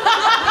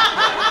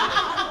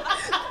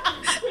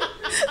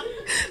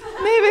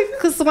 Maybe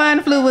because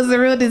swine flu was a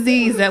real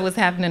disease that was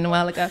happening a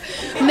while ago.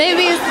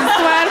 Maybe it's the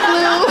swine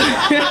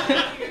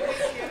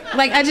flu.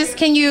 Like,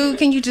 can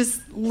you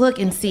just look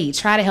and see?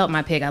 Try to help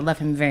my pig. I love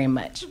him very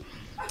much.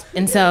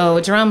 And so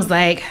Jerome's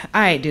like,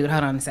 all right, dude,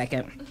 hold on a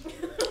second.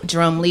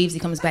 Jerome leaves. He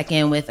comes back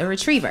in with a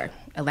retriever,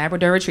 a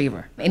Labrador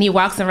retriever. And he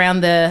walks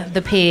around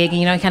the pig, and,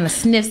 he kind of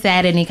sniffs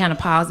at it, and he kind of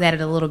paws at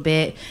it a little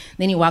bit.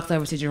 Then he walks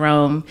over to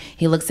Jerome.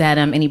 He looks at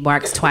him, and he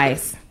barks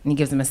twice. And he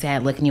gives him a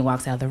sad look, and he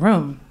walks out of the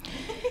room.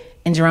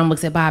 And Jerome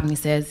looks at Bob, and he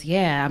says,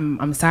 yeah,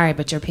 I'm sorry,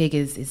 but your pig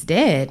is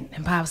dead.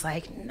 And Bob's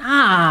like,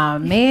 nah,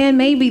 man,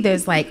 maybe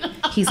he's like a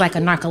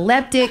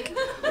narcoleptic,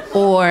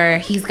 or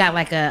he's got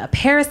like a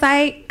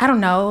parasite. I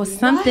don't know,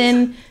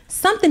 something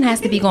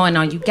has to be going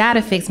on. You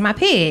gotta fix my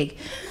pig.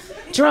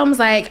 Jerome's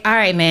like, all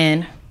right,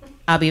 man,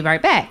 I'll be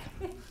right back.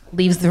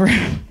 Leaves the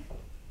room.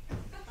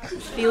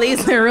 He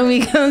leaves the room,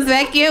 he comes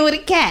back in with a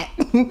cat.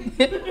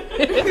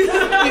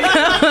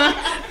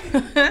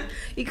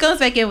 He comes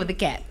back in with a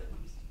cat.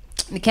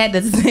 The cat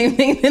does the same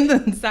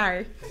thing.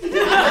 Sorry.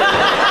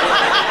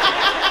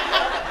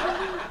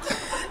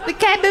 The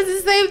cat does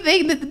the same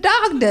thing that the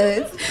dog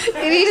does.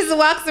 And he just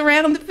walks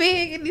around the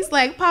pig, and he's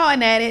like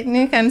pawing at it, and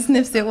he kind of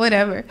sniffs it,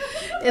 whatever.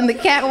 And the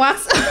cat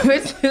walks over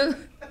to...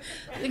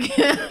 The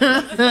cat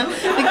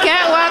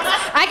walks...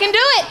 I can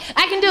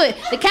do it.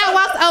 The cat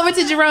walks over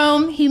to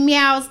Jerome. He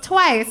meows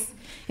twice,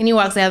 and he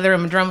walks out of the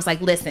room, and Jerome's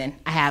like, listen,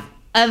 I have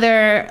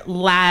other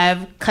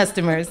live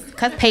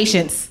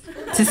patients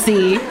to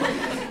see.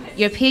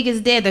 Your pig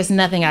is dead. There's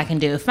nothing I can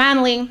do.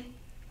 Finally,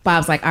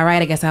 Bob's like, all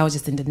right, I guess I was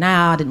just in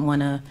denial. I didn't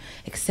want to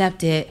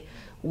accept it.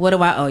 What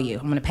do I owe you?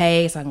 I'm going to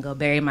pay so I can go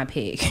bury my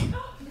pig.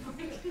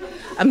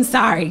 I'm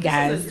sorry,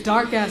 guys. This is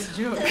dark-ass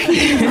joke.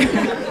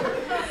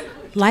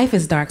 Life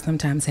is dark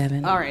sometimes,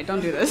 Heaven. All right,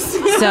 don't do this.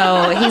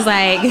 So he's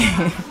like,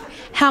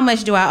 how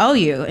much do I owe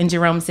you? And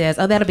Jerome says,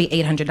 oh, that'll be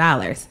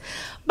 $800.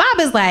 Bob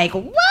is like,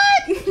 what?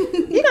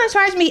 You're going to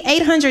charge me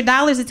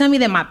 $800 to tell me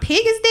that my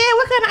pig is dead?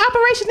 What kind of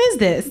operation is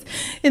this?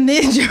 And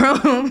then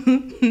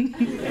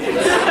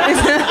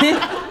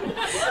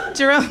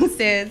Jerome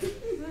says,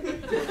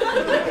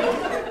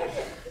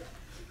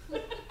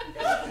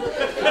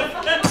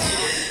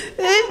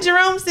 then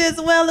Jerome says,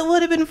 well, it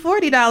would have been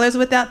 $40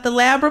 without the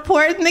lab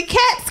report and the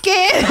CAT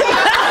scan.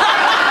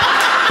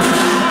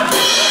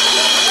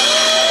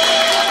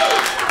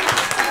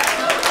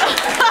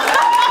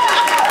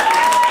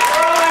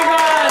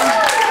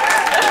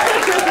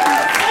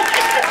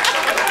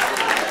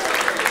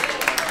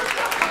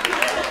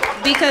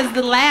 Because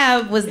the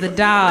lab was the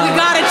dog. We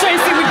got it,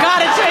 Tracy.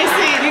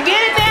 You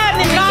get it down,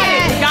 then We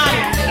got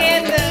it.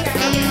 And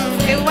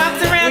it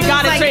walks around. We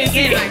got it,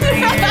 Tracy.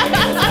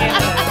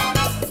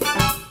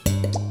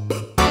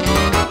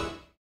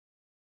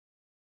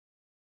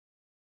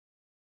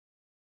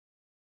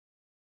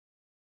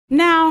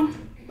 Now,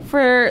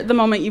 for the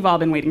moment you've all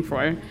been waiting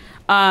for.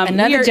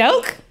 Another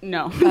joke?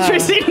 No.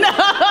 Tracy, no.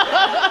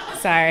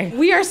 Sorry.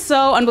 We are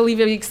so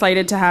unbelievably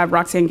excited to have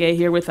Roxane Gay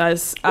here with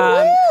us.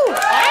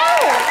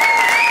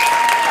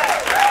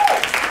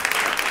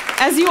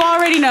 As you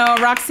already know,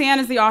 Roxane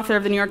is the author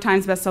of the New York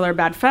Times bestseller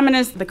Bad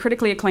Feminist, the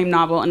critically acclaimed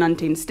novel An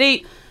Untamed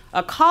State,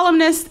 a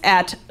columnist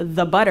at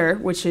The Butter,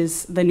 which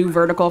is the new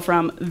vertical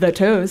from The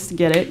Toast.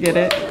 Get it?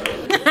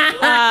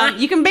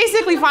 You can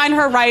basically find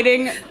her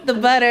writing... The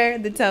butter,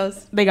 the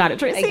toast. They got it,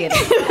 Tracy. I get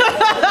it.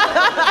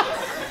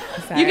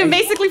 You can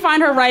basically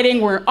find her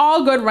writing where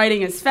all good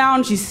writing is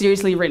found. She's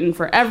seriously written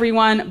for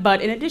everyone.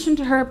 But in addition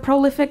to her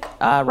prolific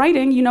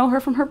writing, you know her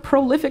from her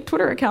prolific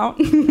Twitter account.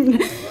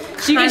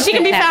 She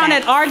can be found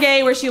at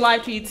rgay, where she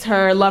live tweets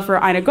her love for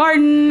Ina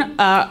Garten,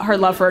 her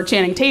love for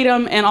Channing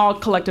Tatum, and all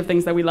collective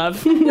things that we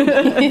love.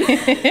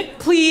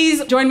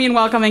 Please join me in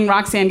welcoming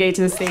Roxane Gay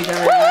to the stage,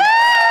 everyone.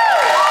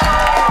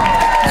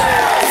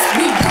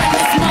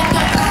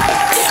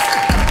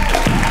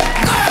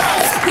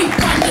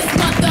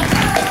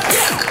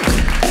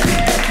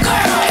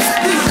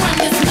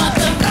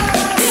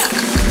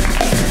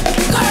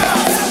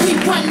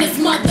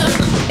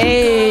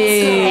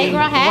 Hey,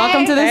 girl, hey.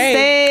 Welcome to the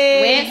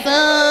stage.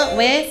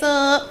 What's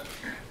up?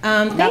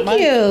 Thank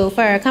you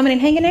for coming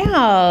and hanging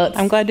out.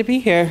 I'm glad to be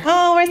here.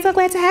 Oh, we're so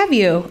glad to have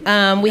you.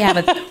 We have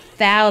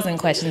 1,000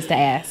 questions to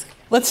ask.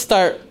 Let's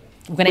start.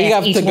 We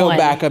have to go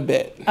back a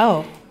bit.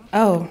 Oh.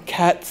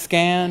 CAT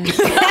scan. Okay,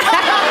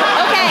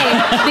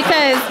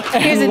 because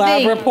here's the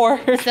lab thing.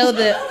 report. So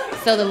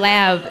the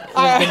lab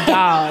was the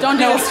dog. Don't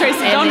do this, Tracy.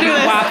 Don't do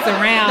this. Walks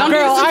around. Don't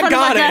Girl, do this in I front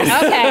got of my it.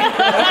 guests. Okay.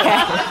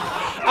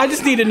 I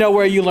just need to know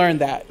where you learned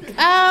that.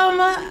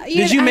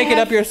 Did you make it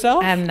up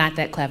yourself? I'm not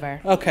that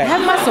clever. Okay. I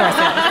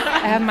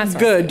have my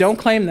sources. Good. Don't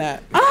claim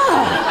that.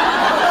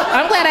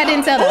 I'm glad I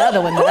didn't tell the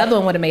other one. The other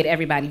one would have made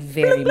everybody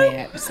very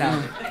mad. So,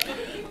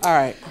 All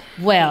right.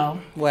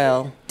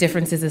 well,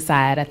 differences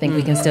aside, I think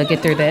we can still get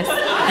through this. So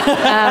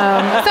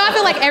I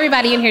feel like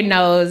everybody in here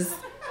knows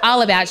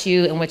all about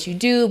you and what you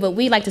do, but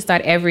we like to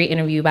start every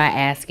interview by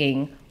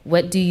asking,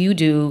 what do you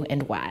do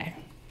and why?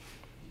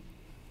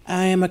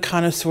 I am a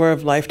connoisseur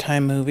of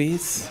Lifetime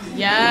movies.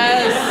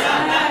 Yes.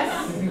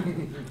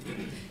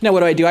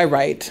 What do? I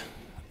write.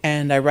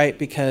 And I write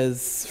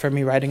because, for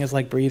me, writing is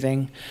like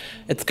breathing.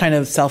 It's kind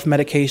of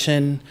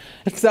self-medication.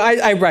 So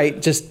I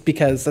write just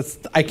because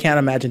I can't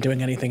imagine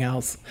doing anything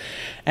else.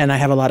 And I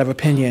have a lot of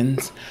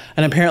opinions.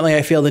 And apparently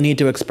I feel the need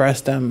to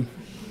express them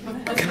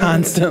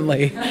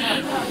constantly.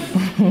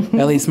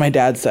 At least my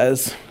dad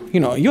says,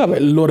 you have a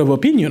lot of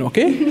opinion,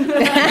 okay?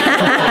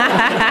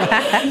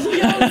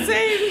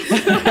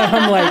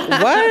 I'm like,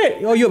 what?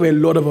 Oh, you have a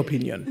lot of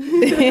opinion.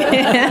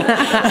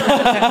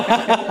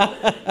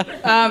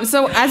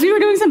 So as we were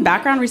doing some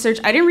background research,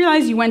 I didn't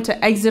realize you went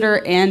to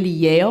Exeter and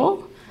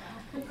Yale.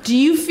 Do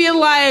you feel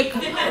like...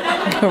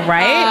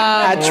 Right?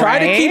 I try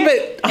to keep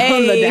it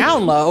on the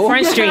down low.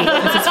 Front Street.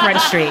 This is Front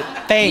Street.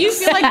 Thanks. Do you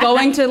feel like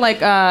going to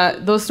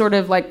those sort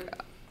of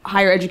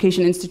higher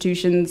education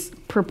institutions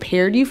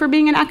prepared you for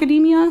being in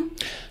academia?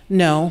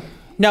 No,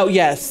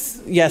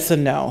 yes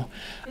and no.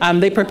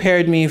 They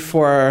prepared me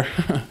for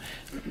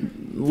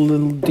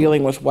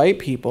dealing with white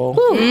people.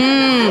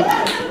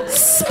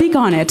 Speak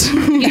on it.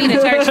 You need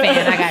a church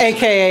fan. I got you.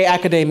 AKA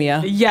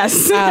academia. Yes.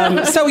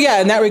 So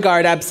yeah, in that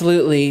regard,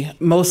 absolutely.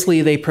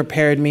 Mostly they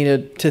prepared me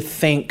to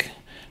think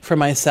for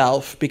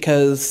myself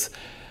because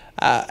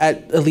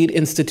at elite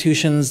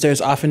institutions,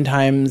 there's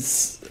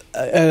oftentimes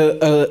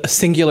a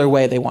singular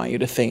way they want you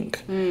to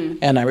think.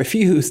 And I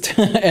refused.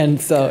 And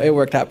so it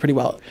worked out pretty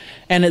well.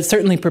 And it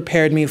certainly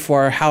prepared me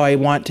for how I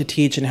want to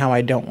teach and how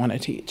I don't want to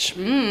teach.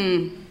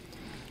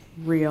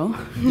 Real.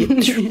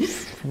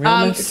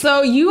 Realness.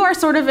 So you are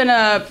sort of in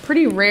a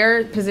pretty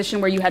rare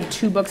position where you had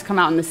 2 books come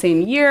out in the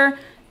same year.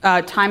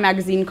 Time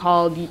magazine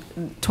called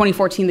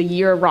 2014 The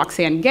Year of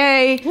Roxane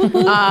Gay,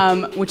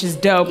 which is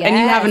dope. Yes. And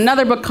you have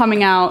another book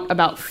coming out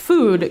about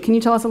food. Can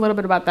you tell us a little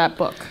bit about that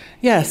book?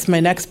 Yes, my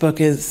next book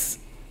is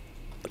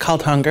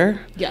called Hunger.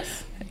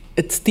 Yes.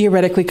 It's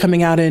theoretically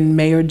coming out in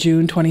May or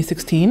June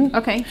 2016.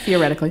 Okay,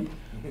 theoretically.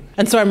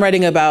 And so I'm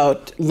writing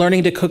about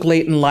learning to cook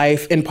late in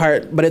life in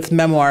part, but it's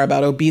memoir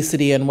about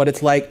obesity and what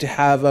it's like to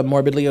have a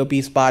morbidly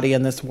obese body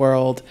in this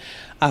world,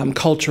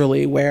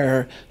 culturally,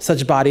 where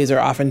such bodies are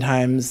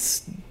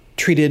oftentimes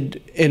treated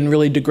in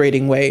really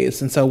degrading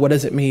ways. And so what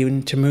does it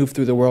mean to move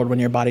through the world when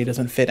your body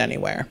doesn't fit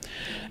anywhere?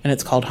 And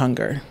it's called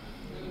Hunger.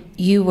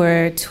 You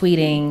were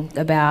tweeting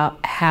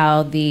about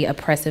how the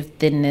oppressive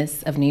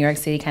thinness of New York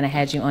City kind of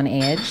had you on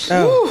edge.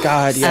 Oh,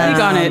 God, yeah.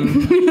 Speak on it.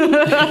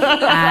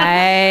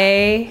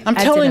 I'm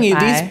telling you,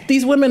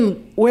 these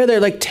women wear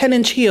their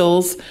 10-inch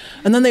heels,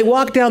 and then they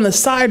walk down the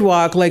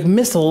sidewalk like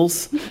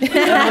missiles.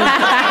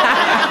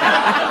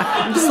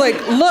 I'm just like,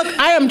 look,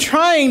 I am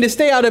trying to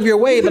stay out of your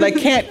way, but I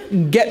can't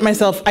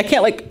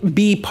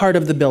be part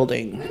of the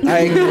building.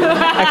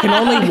 I can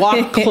only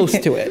walk close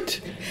to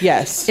it.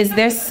 Yes. Is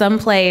there some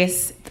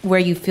place where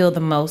you feel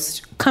the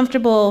most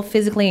comfortable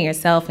physically in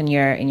yourself and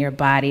your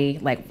body,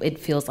 like it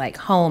feels like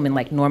home and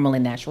like normal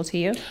and natural to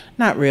you?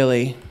 Not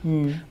really,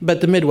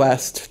 but the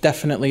Midwest,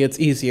 definitely, it's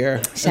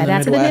easier. Shout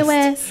out to the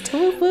Midwest.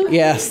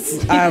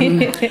 Yes,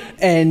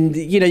 and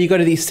you go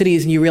to these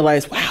cities and you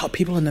realize, wow,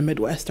 people in the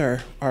Midwest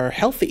are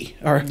healthy,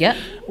 or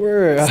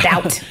we're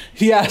stout.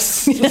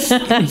 Yes,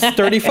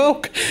 sturdy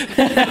folk.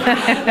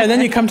 And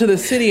then you come to the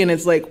city and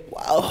it's like,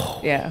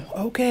 wow, yeah,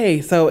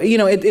 okay. So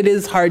it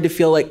is hard to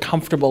feel like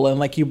comfortable and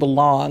like you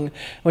belong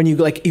when you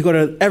go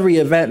to every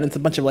event and it's a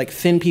bunch of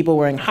thin people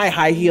wearing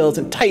high heels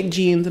and tight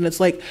jeans, and it's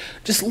like,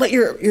 just let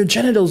your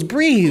genitals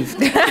breathe.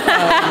 Those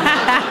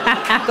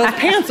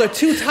pants are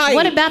too tight.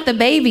 What about the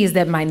babies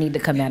that might need to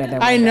come out of their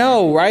window? I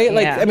know, right?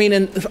 Yeah.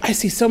 And I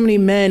see so many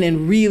men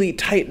in really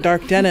tight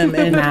dark denim,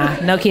 and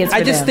no kids.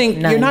 I just think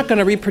None. you're not going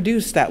to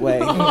reproduce that way.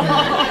 You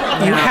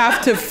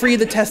have to free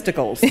the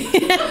testicles. So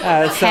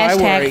I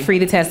worry. Free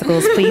the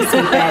testicles. Please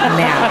tweet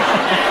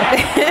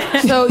that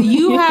now. So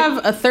you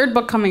have a 3rd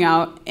book coming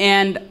out,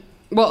 a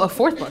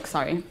 4th book,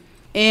 sorry.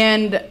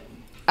 And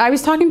I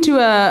was talking to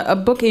a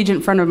book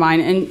agent friend of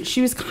mine, and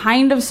she was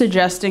kind of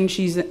suggesting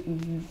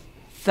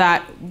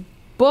that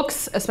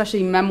books,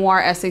 especially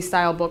memoir, essay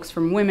style books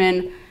from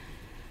women,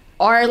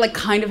 are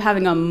kind of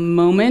having a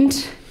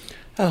moment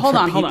Hold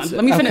on.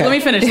 Let me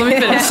finish.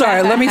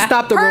 Sorry, let me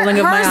stop the rolling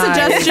of my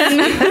eyes.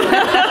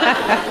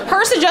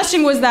 Her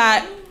suggestion was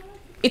that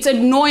it's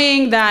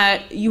annoying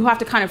that you have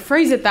to kind of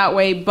phrase it that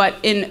way, but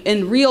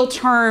in real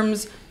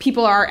terms,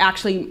 people are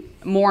actually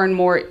more and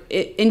more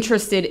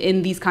interested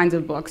in these kinds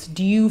of books.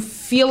 Do you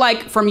feel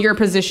like, from your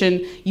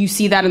position, you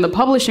see that in the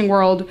publishing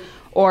world,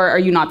 or are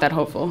you not that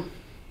hopeful?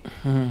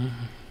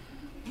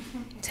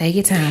 Take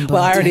your time, boy.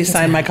 Well, I already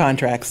signed my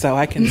contract, so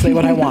I can say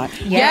what I want.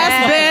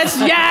 Yes,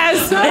 bitch,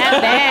 yes!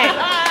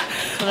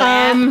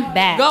 Clap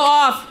back. Go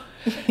off.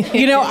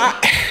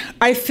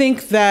 I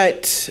think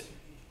that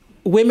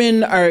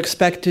women are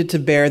expected to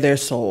bare their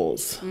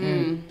souls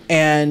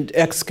and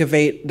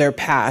excavate their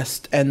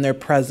past and their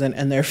present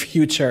and their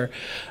future.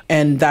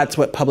 And that's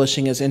what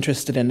publishing is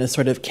interested in, is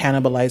sort of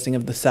cannibalizing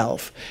of the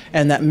self.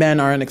 And that men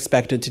aren't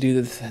expected to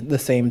do the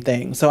same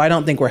thing. So I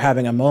don't think we're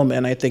having a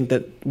moment. I think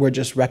that we're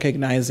just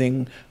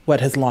recognizing what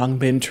has long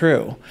been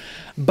true.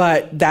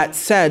 But that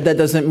said, that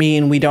doesn't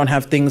mean we don't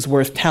have things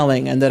worth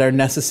telling and that are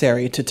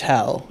necessary to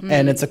tell.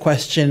 And it's a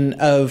question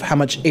of how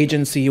much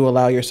agency you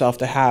allow yourself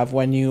to have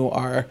when you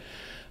are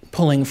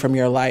pulling from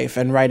your life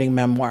and writing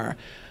memoir.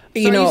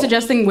 So are you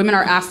suggesting women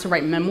are asked to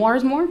write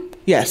memoirs more?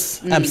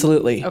 Yes,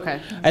 absolutely. Okay.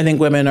 I think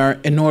women are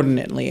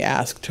inordinately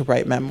asked to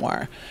write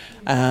memoir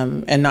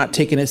and not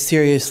taken as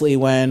seriously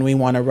when we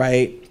want to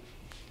write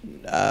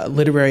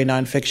literary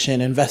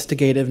nonfiction,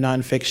 investigative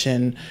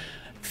nonfiction,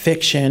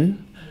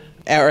 fiction,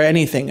 or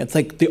anything. It's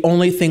like the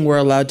only thing we're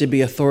allowed to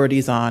be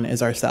authorities on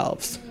is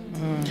ourselves.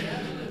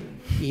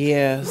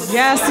 Yes.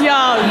 Yes,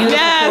 y'all.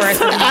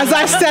 Yes. As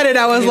I said it,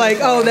 I was like,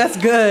 oh, that's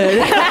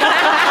good.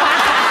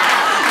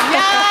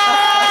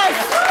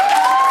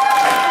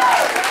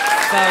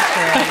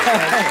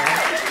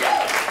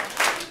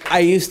 I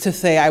used to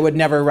say I would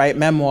never write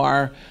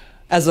memoir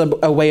as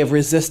a way of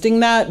resisting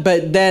that,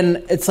 but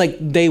then it's like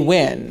they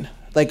win.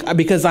 Like,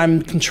 because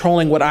I'm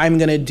controlling what I'm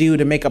going to do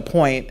to make a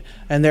point,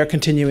 and they're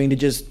continuing to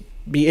just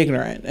be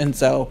ignorant. And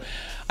so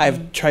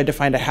I've tried to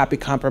find a happy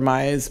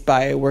compromise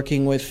by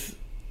working with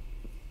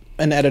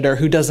an editor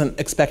who doesn't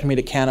expect me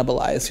to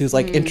cannibalize, who's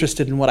like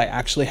interested in what I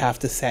actually have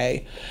to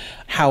say,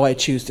 how I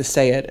choose to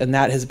say it, and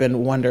that has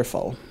been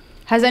wonderful.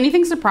 Has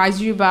anything surprised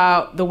you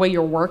about the way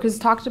your work is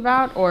talked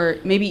about, or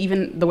maybe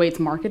even the way it's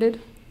marketed?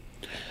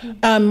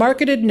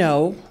 Marketed,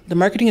 no. The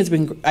marketing has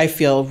been, I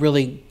feel,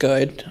 really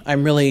good.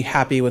 I'm really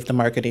happy with the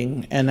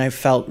marketing, and I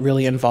felt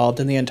really involved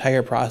in the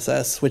entire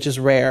process, which is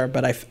rare,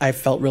 but I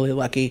felt really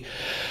lucky.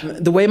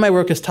 The way my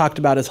work is talked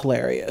about is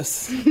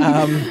hilarious.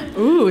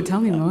 Ooh,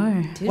 tell me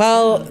more.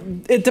 Well,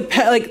 it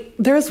depends. Like,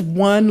 there's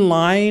one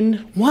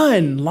line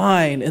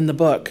in the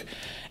book,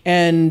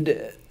 and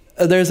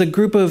there's a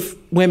group of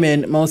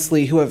women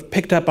mostly who have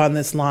picked up on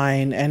this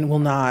line and will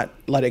not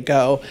let it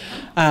go.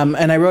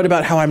 And I wrote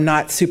about how I'm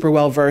not super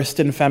well versed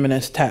in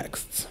feminist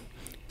texts.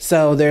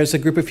 So there's a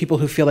group of people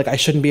who feel like I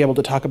shouldn't be able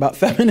to talk about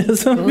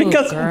feminism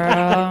because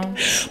girl.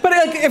 But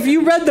like, if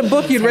you read the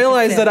book, you'd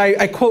realize that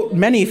I quote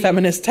many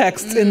feminist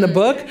texts in the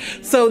book.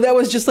 So that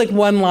was just like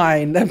one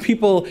line that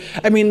people,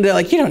 I mean, they're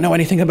like, you don't know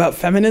anything about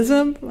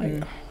feminism?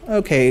 Like,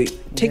 okay,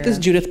 take this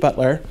Judith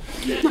Butler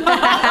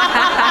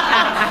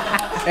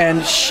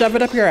and shove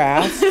it up your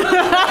ass.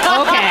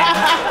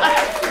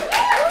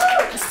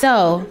 Okay.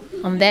 So,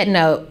 on that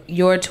note,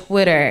 your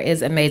Twitter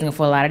is amazing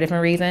for a lot of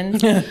different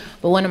reasons. But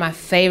one of my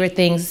favorite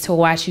things to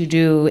watch you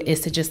do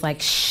is to just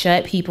like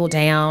shut people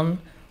down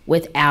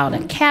without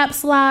a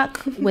caps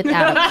lock,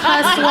 without a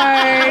cuss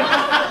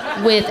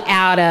word,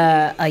 without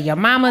a your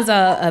mama's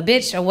a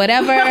bitch or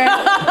wwhatever.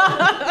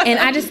 And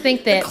I just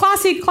think that The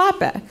classy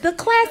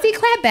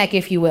clapback,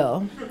 if you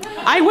will.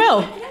 I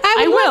will.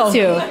 I will.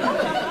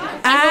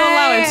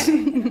 love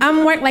to.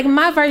 I'm like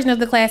my version of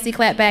the classy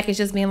clapback is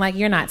just being like,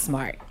 you're not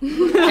smart,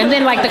 and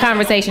then like the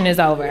conversation is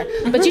over.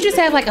 But you just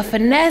have like a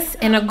finesse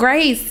and a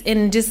grace,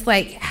 and just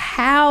like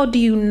how do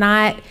you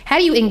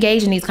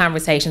engage in these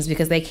conversations,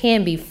 because they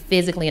can be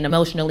physically and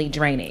emotionally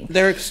draining.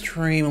 They're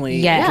extremely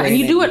Yeah, and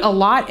you do it a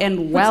lot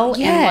and well,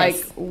 and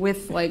like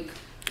with like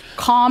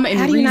calm and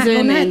How do you not go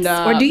reason nuts?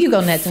 and Or do you go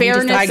nuts? And you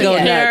just fairness. I go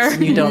and care. nuts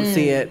and you don't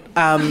see it.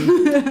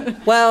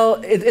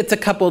 Well, it's a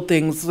couple of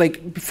things.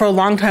 Like, for a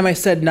long time I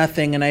said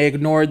nothing and I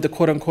ignored the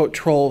quote unquote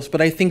trolls,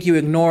 but I think you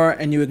ignore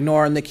and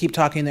they keep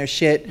talking their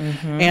shit.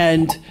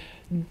 And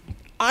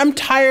I'm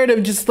tired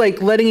of just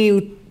like letting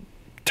you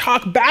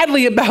talk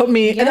badly about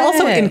me and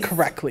also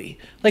incorrectly.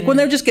 Like when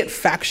they just get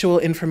factual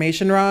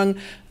information wrong,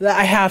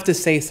 I have to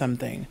say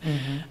something.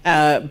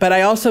 But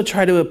I also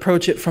try to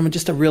approach it from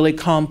just a really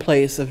calm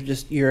place of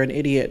just, you're an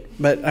idiot,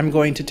 but I'm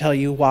going to tell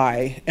you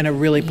why in a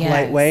really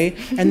polite way,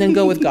 and then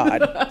go with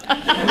God.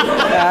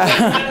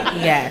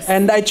 Yes.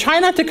 And I try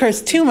not to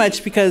curse too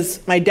much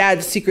because my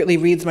dad secretly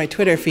reads my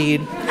Twitter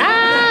feed.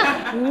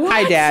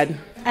 Hi, Dad.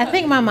 I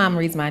think my mom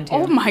reads mine too.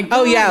 Oh my God.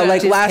 Oh yeah,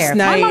 like Just last terrifying.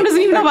 My night. mom doesn't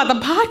even know about the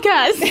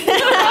podcast.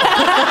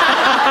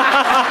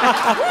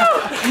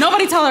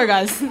 Nobody tell her,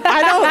 guys.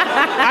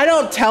 I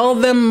don't tell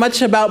them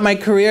much about my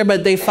career,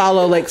 but they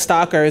follow like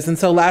stalkers. And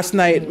so last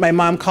night, my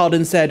mom called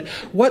and said,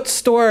 "What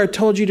store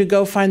told you to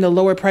go find the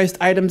lower priced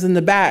items in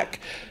the back?"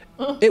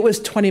 It was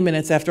 20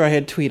 minutes after I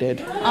had tweeted.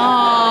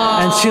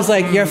 And she's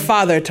like, your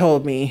father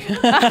told me.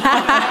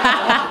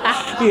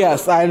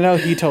 Yes, I know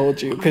he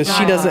told you, because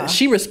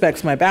she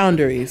respects my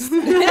boundaries.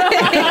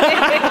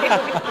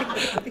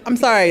 I'm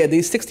sorry,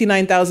 these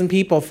 69,000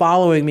 people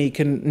following me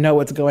can know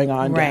what's going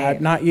on,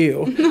 Dad, not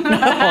you.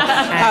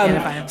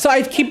 No. So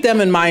I keep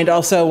them in mind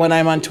also when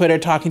I'm on Twitter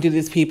talking to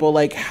these people,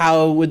 like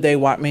how would they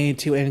want me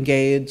to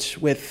engage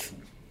with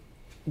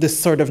this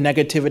sort of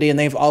negativity? And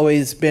they've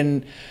always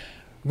been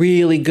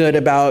really good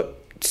about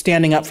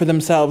standing up for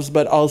themselves,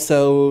 but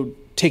also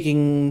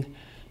taking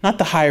not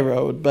the high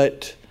road,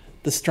 but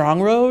the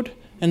strong road.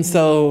 And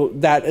so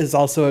that is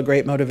also a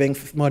great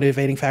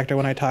motivating factor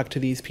when I talk to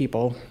these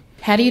people.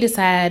 How do you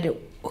decide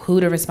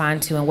who to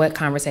respond to and what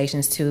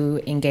conversations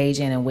to engage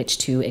in and which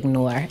to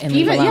ignore and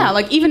leave alone? Yeah,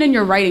 like even in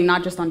your writing,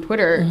 not just on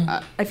Twitter,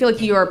 I feel like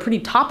you are pretty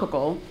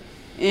topical.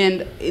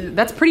 And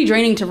that's pretty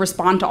draining to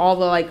respond to all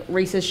the like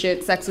racist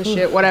shit, sexist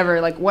shit,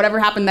 whatever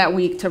happened that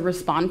week, to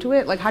respond to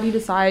it. Like, how do you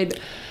decide?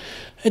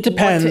 It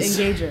depends. What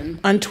to engage in?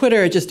 On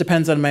Twitter, it just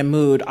depends on my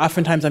mood.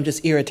 Oftentimes, I'm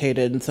just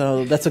irritated, and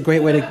so that's a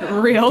great way to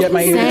get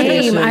my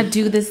irritation. I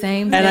do the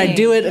same thing. And I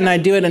do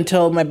it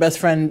until my best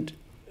friend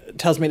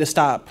tells me to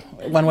stop,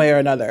 one way or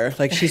another.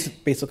 Like, she's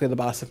basically the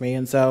boss of me,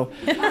 and so,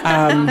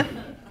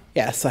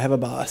 yes, I have a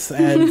boss,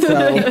 and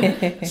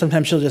so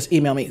sometimes she'll just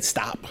email me,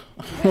 stop,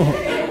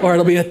 or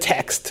it'll be a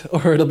text,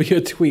 or it'll be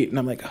a tweet, and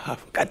I'm like, oh,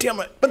 God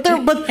damn it! But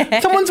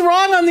someone's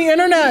wrong on the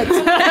internet.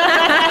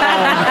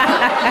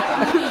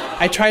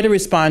 I try to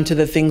respond to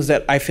the things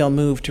that I feel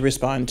moved to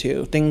respond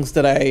to, things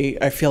that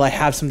I feel I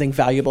have something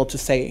valuable to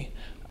say.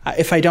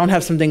 If I don't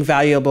have something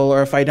valuable,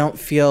 or if I don't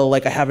feel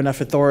like I have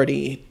enough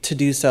authority to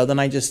do so, then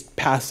I just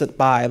pass it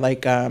by.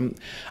 Like, I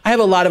have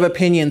a lot of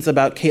opinions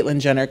about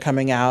Caitlyn Jenner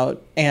coming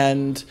out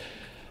and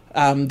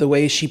the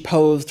way she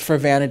posed for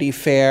Vanity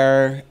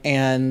Fair,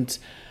 and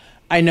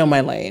I know my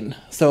lane.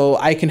 So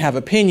I can have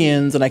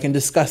opinions and I can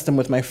discuss them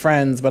with my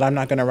friends, but I'm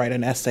not going to write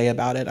an essay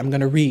about it. I'm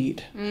going to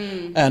read.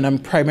 And I'm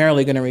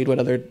primarily going to read what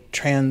other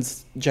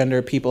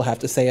transgender people have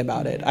to say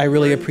about it. I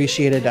really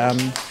appreciated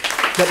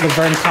what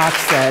Laverne Cox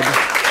said.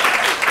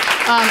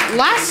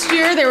 Last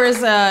year, there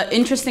was an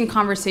interesting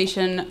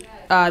conversation.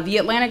 The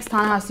Atlantic's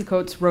Ta-Nehisi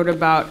Coates wrote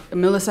about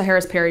Melissa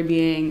Harris Perry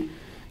being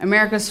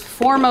America's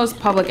foremost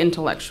public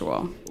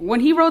intellectual.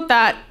 When he wrote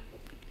that,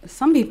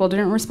 some people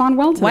didn't respond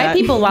well to that. White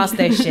people lost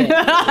their shit.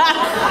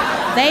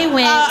 They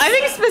went. I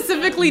think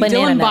specifically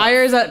Dylan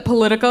Byers at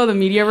Politico, the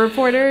media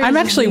reporter. I'm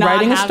actually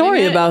writing a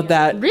story about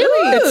that.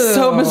 Really? It's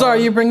so bizarre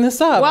you bring this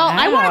up. Well,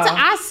 I wanted to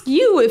ask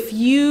you if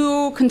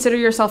you consider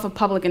yourself a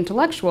public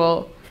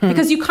intellectual,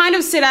 because you kind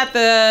of sit at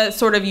the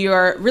sort of,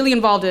 you're really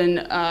involved in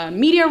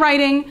media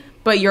writing,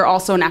 but you're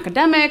also an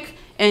academic,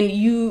 and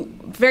you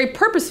very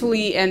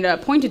purposefully and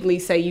pointedly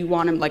say you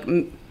want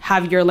to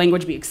have your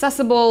language be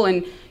accessible,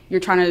 and you're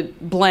trying to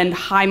blend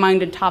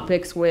high-minded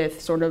topics with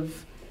sort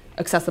of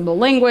accessible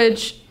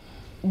language.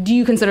 Do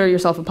you consider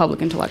yourself a public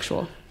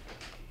intellectual?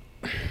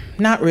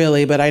 Not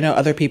really, but I know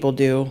other people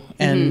do.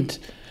 And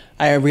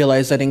I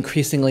realize that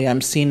increasingly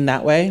I'm seen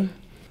that way,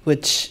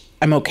 which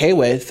I'm okay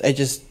with. I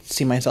just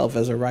see myself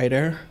as a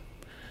writer.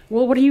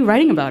 Well, what are you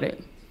writing about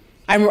it?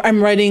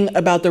 I'm writing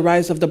about the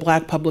rise of the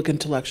Black public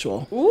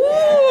intellectual. Ooh!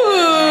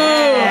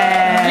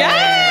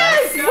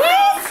 Yes!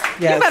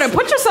 Yes. You better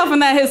put yourself in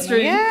that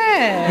history.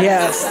 Yeah.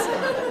 Yes.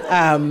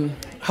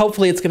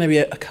 Hopefully it's going to be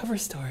a cover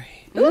story.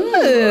 Ooh.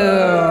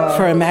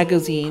 For a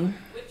magazine.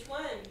 Which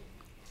one?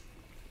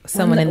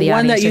 Someone in the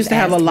one audience that used to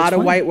have a lot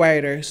of white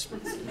writers.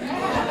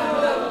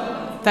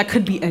 That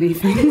could be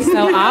anything.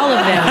 So all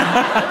of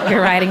them.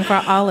 You're writing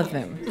for all of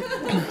them.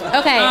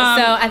 Okay,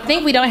 so I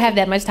think we don't have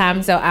that much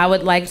time, so I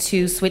would like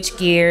to switch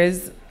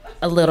gears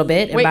a little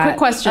bit. Wait, quick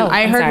question.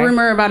 I heard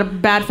rumor about a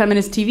bad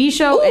feminist TV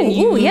show, and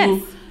you...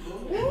 yes.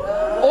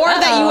 Or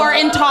that you are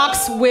in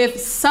talks with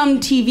some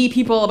TV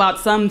people about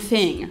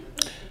something.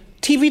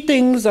 TV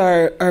things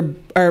are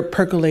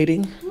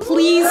percolating.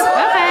 Please,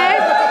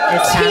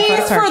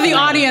 tease for the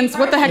audience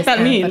what the heck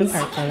that means.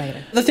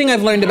 The thing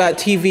I've learned about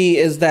TV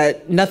is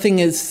that nothing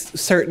is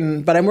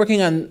certain, but I'm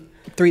working on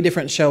 3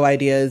 different show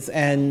ideas,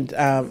 and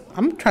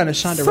I'm trying to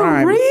Shonda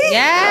Rhimes.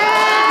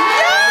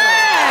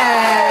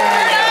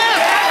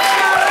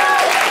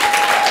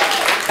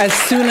 As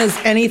soon as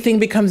anything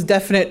becomes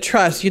definite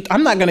trust,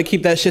 I'm not going to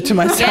keep that shit to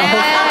myself.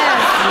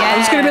 I'm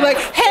just going to be like,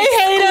 hey,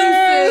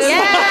 haters!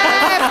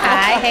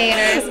 Hi,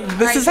 haters.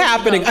 This is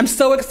happening. I'm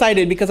so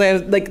excited because I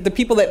have, like, the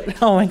people that,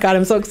 oh my God,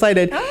 I'm so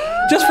excited.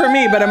 Just for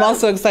me, but I'm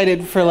also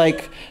excited for,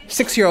 like,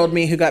 6-year-old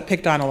me who got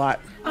picked on a lot.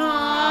 So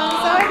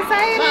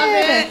excited.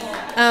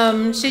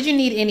 Love it. Should you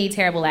need any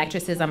terrible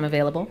actresses, I'm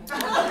available.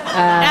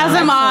 As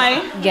am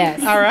I.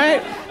 Yes. All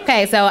right.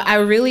 Okay, so I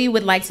really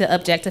would like to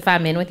objectify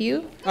men with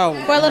you for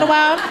a little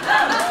while.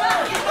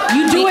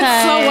 You do it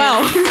so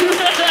well.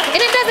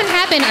 And it doesn't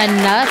happen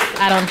enough,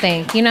 I don't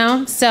think, you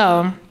know?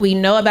 So we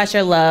know about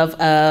your love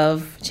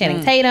of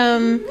Channing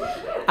Tatum,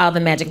 all the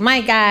Magic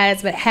Mike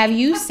guys, but have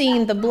you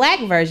seen the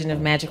black version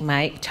of Magic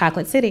Mike,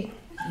 Chocolate City?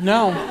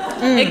 No.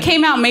 It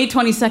came out May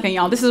 22nd,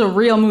 y'all. This is a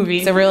real movie.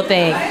 It's a real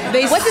thing.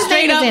 They What's his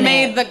straight name up is in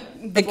made it?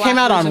 the It came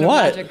out on version of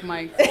what? Magic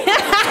Mike. In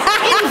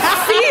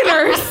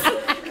theaters.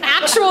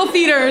 Actual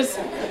theaters.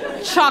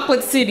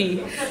 Chocolate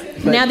City.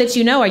 Now that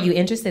you know, are you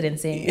interested in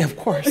seeing it? Of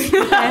course.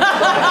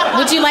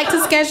 Would you like to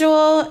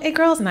schedule a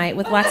girls' night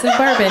with lots of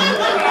bourbon?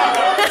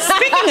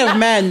 Speaking of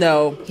men,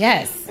 though,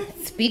 Yes.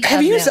 Speak have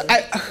of you? them.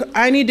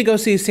 I need to go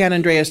see San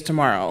Andreas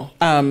tomorrow.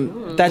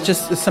 That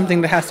just is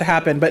something that has to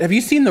happen. But have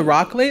you seen The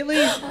Rock lately?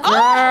 We're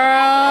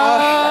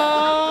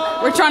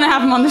trying to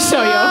have him on the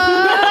show, yo.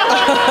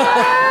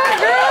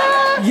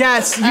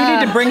 Yes, you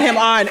need to bring him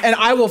on, and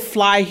I will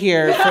fly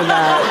here for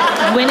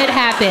that. When it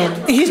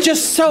happened. He's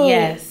just so.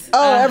 Yes.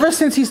 Ever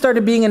since he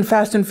started being in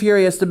Fast and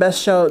Furious, the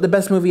best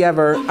movie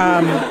ever.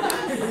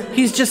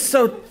 He's just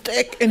so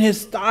thick in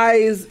his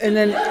thighs, and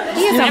then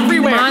He is a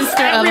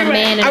monster of a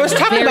man. And I was a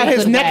talking very about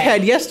his good neck guy.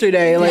 head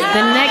yesterday, like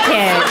The neck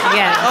head,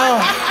 yeah.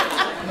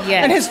 oh,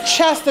 Yeah. and his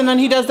chest, and then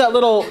he does that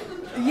little.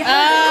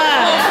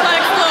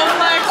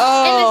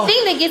 And the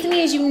thing that gets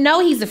me is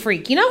he's a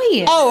freak. You know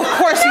he is. Oh, of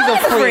course he's a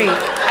freak.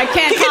 I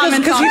can't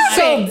comment Because on he's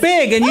that. so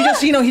big, and he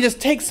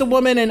just takes a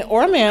woman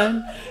or a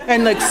man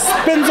and like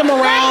spins them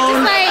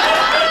around, Like,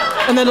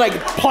 and then like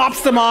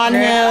plops them on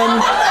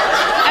him,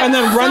 and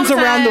then runs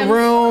around the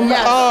room.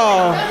 Yes.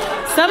 Oh.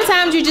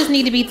 sometimes you just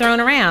need to be thrown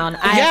around.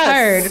 I Yes. have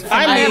heard from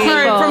I other have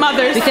heard people from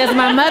others. because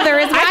my mother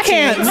is watching. I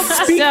can't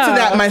speak to So-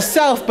 that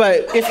myself,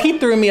 but if he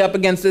threw me up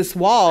against this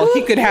wall,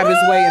 he could have his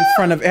way in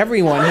front of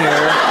everyone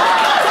here.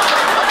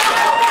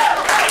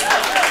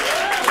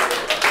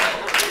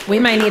 We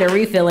might need a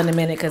refill in a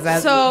minute because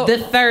So- the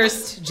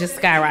thirst just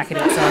skyrocketed.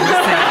 So I'm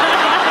just saying.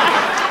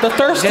 The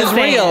thirst Just is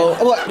saying. real.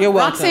 Well, you're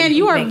welcome. Roxanne,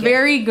 you are Thank you.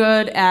 very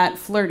good at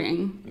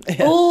flirting.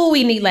 Ooh,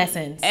 we need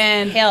lessons.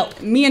 And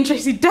help. me and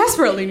Tracy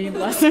desperately need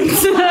lessons.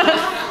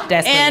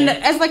 Desperately. And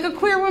as like a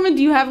queer woman,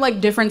 do you have like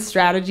different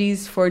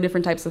strategies for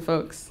different types of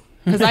folks?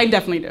 Because I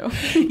definitely do.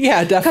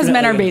 Yeah, definitely. Because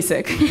men are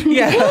basic.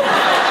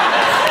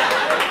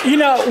 Yeah. You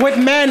know, with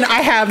men,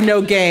 I have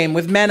no game.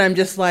 With men, I'm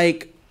just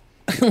like,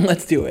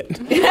 let's do it.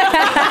 And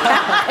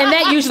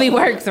that usually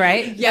works,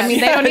 right? Yes. They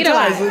don't need a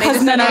lot. They Because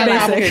just men need are a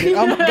lot. basic.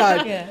 Oh my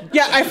God.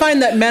 Yeah, I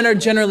find that men are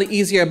generally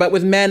easier, but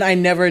with men, I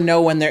never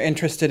know when they're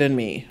interested in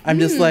me. I'm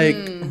just like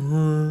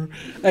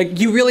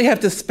you really have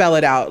to spell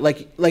it out.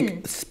 Like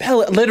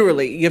spell it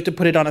literally. You have to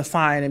put it on a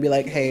sign and be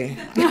like, hey.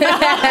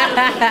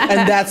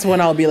 And that's when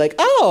I'll be like,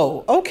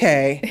 oh,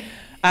 okay.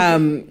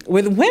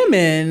 With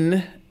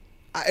women,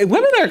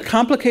 women are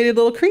complicated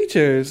little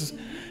creatures.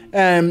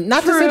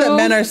 Not to say that True.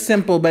 men are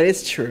simple, but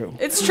it's true.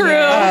 It's true.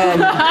 Yeah,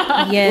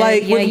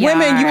 Like yeah, with you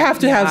women, you are. have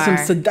to You have some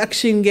are.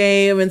 seduction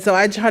game, and so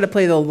I try to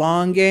play the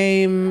long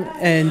game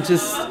and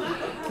just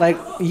like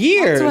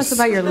years. Tell us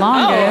about your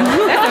long game.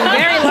 That's a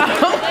very long.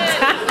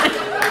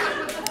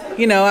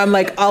 You know, I'm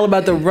like all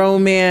about the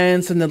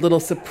romance and the little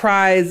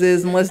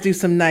surprises, and let's do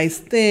some nice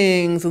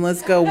things, and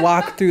let's go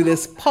walk through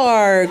this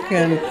park,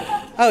 and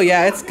oh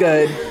yeah, it's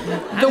good.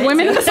 The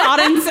women in this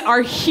audience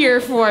are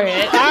here for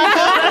it.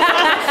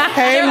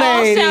 Hey, They're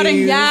all ladies. shouting,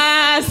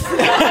 yes.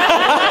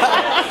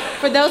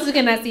 For those who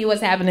cannot see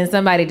what's happening,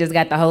 somebody just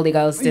got the Holy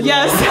Ghost. In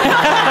Yes.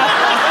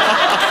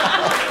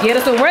 Get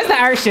us. Where's the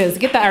Urshas?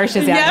 Get the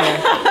Urshas out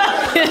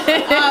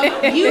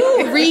there.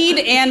 You read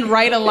and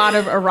write a lot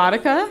of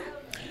erotica.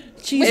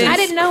 Jesus I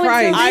didn't know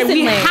Christ. until We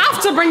recently.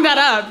 have to bring that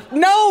up.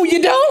 No,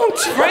 you don't.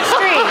 Front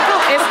Street.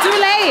 It's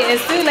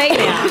too late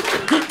now.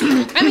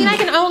 I mean, I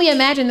can only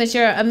imagine that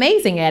you're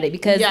amazing at it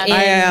because Yes.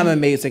 I am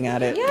amazing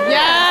at it.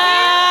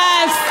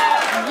 Yes.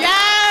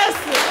 Yes.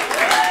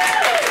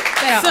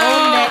 So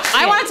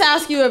I wanted to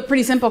ask you a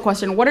pretty simple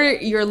question. What are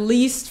your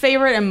least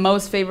favorite and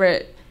most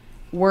favorite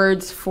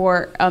words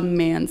for a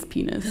man's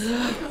penis?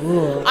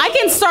 I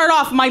can start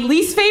off. My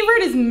least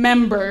favorite is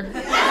member.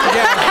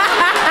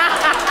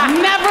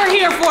 Never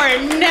here for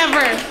it.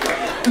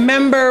 Never.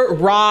 Member,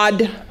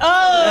 rod,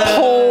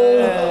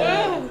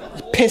 pole,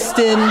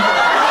 piston.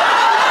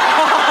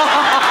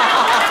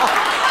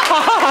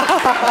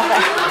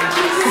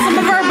 Some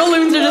of our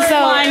balloons are just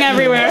flying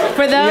everywhere.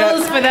 For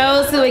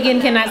those who again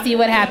cannot see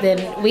what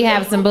happened, we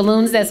have some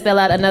balloons that spell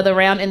out another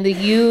round, and the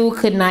U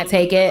could not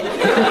take it.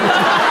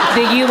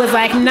 The U was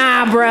like,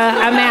 nah, bruh,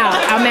 I'm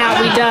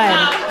out, we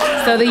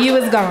done. So the U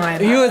is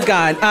gone. You is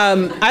gone.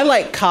 I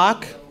like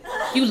cock.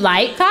 You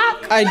like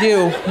cock? I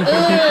do.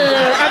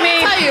 I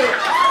mean,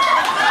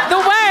 the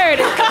word.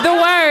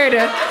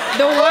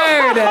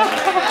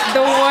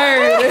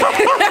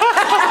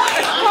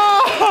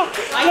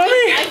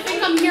 I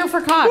think I'm here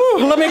for cock.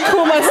 Let me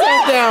cool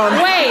myself down.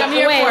 Wait.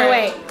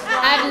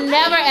 I've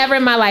never ever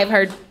in my life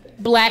heard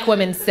black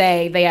women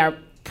say they are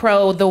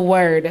pro the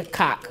word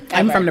cock.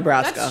 I'm ever. from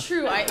Nebraska. That's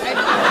true.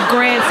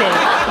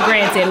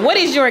 Granted. What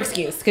is your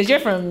excuse? Because you're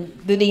from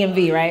the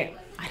DMV, right?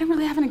 I don't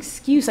really have an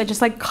excuse. I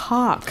just like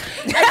cock.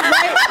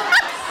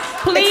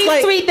 Please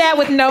like- tweet that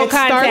with no it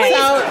starts context.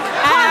 out-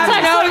 I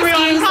have no Context,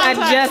 everyone, excuse. I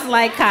context. just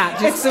like cock.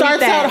 Just It starts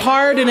tweet that. out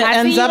hard and it I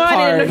ends see up you on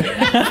hard.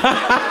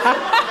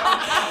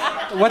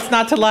 it. What's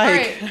not to like? All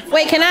right.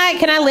 Wait, can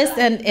I list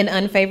an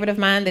unfavorite of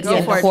mine that's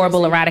in for it,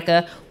 horrible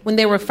erotica? When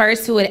they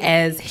refers to it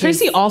as his...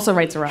 Tracy also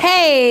writes erotica.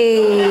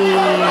 Hey!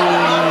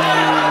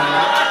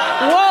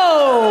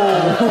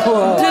 Whoa!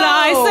 Did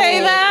I say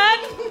that?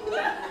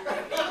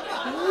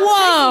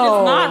 Whoa!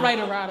 Does not write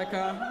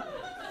erotica.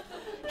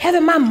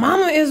 Heather, my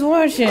mama is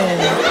watching.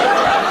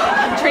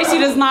 Tracy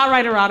does not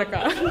write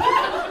erotica.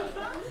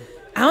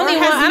 I don't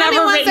even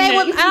want to say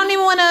what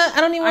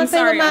I'm say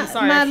sorry, what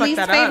I my fucked least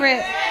that up.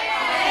 favorite.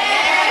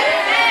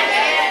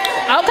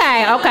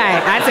 Okay.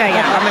 I tell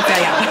y'all. I'm gonna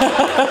tell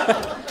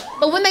y'all.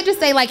 But when they just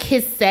say like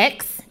his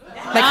sex,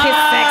 like his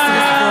sex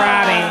is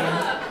throbbing.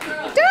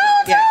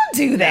 Don't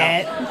do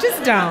that.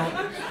 Just don't.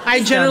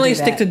 I generally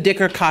stick to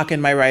dick or cock in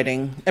my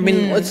writing. I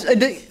mean,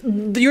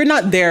 you're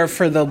not there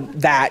for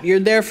that. You're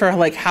there for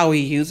like how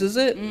he uses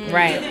it.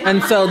 Right.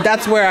 And so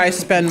that's where I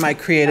spend my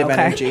creative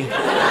energy.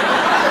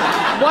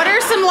 What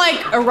are some like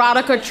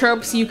erotica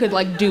tropes you could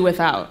like do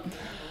without?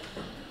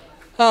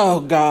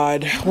 Oh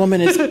God, woman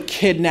is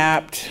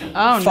kidnapped.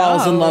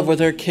 Falls in love with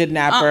her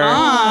kidnapper.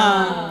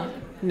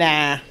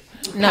 Nah.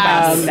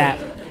 Nobody that.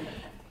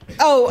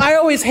 Oh, I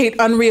always hate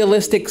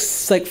unrealistic,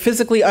 like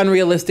physically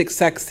unrealistic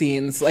sex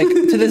scenes. Like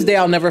to this day,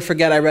 I'll never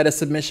forget. I read a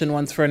submission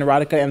once for an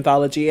erotica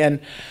anthology, and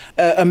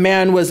a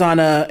man was on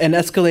an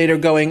escalator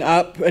going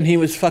up, and he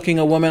was fucking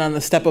a woman on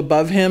the step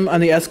above him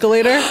on the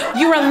escalator.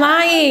 You are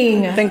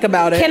lying. Think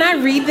about it. Can I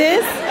read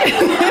this?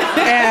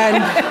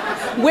 And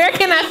where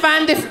can I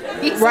find this?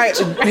 Right,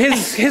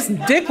 his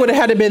dick would have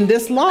had to been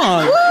this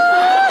long.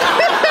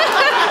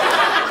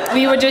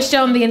 We were just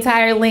shown the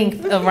entire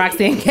length of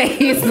Roxanne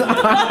Gay's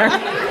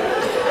arm,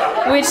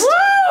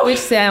 which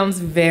sounds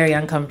very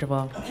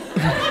uncomfortable.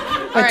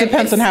 It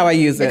depends on how I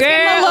use it. Girl,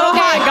 A little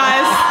hot,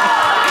 guys.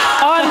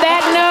 On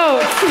that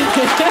note.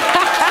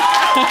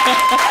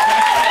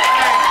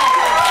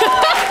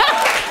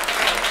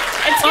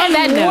 On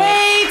that note.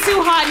 Way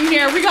too hot in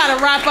here. We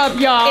gotta wrap up,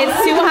 y'all.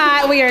 It's too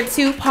hot. We are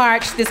too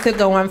parched. This could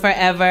go on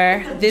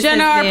forever. This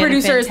Jenna, has our been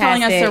producer, is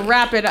telling us to fantastic.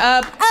 wrap it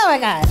up. Oh my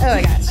gosh.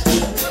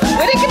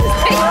 What did you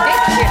say?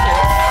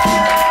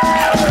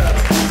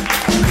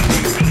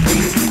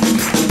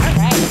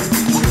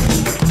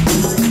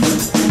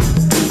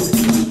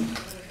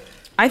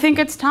 I think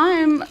it's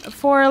time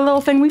for a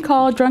little thing we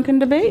call Drunken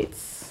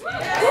Debates.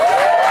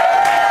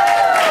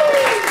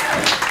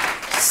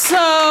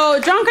 So,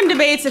 Drunken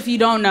Debates, if you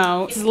don't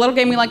know, it's a little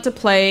game we like to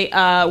play.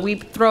 We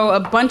throw a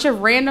bunch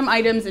of random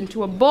items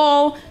into a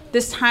bowl.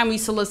 This time we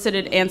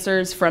solicited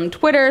answers from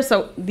Twitter.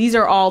 So these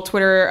are all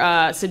Twitter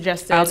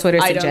suggested All Twitter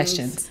items.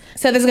 suggestions.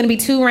 So there's going to be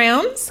 2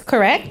 rounds,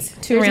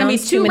 correct? There's going to be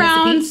 2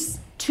 rounds,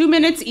 2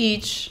 minutes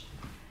each.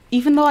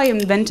 Even though I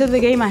invented the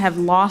game, I have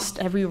lost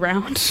every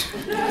round.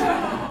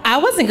 I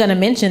wasn't going to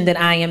mention that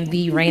I am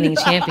the reigning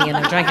champion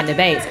of Drunken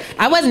Debates.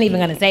 I wasn't even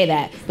going to say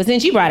that. But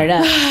since you brought it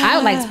up, I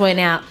would like to point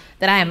out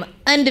that I am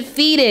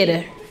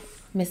undefeated.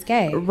 Miss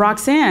Gay.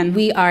 Roxanne,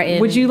 we are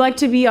in. Would you like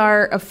to be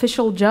our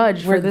official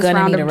judge for this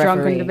round of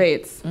Drunken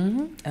Debates?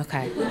 Mm-hmm.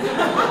 Okay.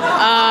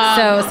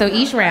 So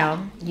each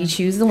round, you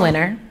choose the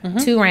winner.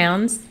 2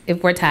 rounds.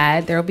 If we're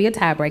tied, there will be a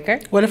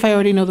tiebreaker. What if I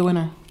already know the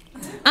winner?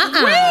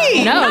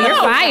 Wait, no, you're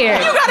fired.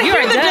 You gotta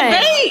hear the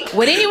debate.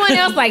 Would anyone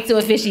else like to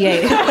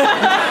officiate?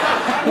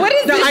 What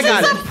is No, this? I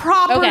got This it. is a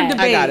proper Okay.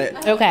 debate. I got it.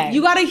 Okay.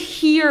 You gotta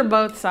hear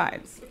both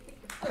sides.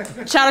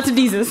 Shout out to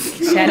Jesus.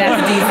 Shout out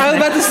to Jesus. I was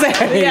about to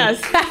say.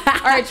 Yes.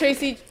 All right,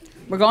 Tracy,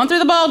 we're going through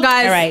the bowl,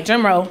 guys. All right,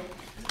 drum roll.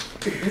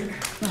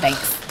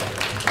 Thanks.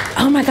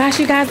 Oh my gosh,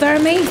 you guys are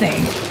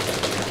amazing.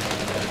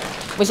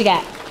 What you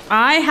got?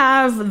 I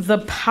have The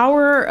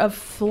Power of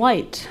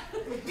Flight.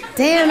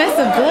 Damn, that's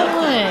a good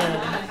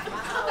one.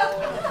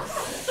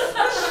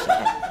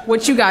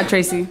 What you got,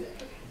 Tracy?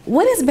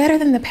 What is better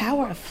than the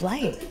power of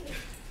flight?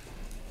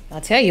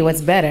 I'll tell you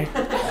what's better.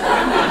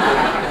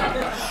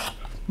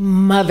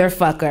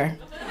 Motherfucker.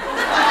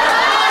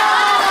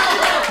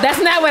 That's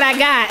not what I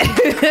got.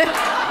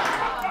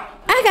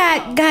 I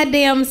got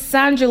goddamn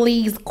Sandra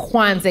Lee's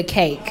Kwanzaa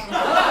cake.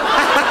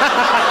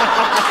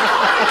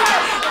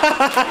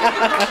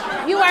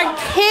 You are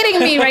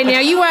kidding me right now.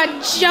 You are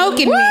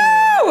joking me.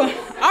 Woo!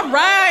 All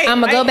right. I'm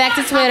gonna go back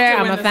to Twitter.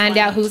 I'm gonna this find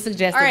one. out who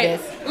suggested All right,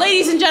 this.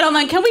 ladies and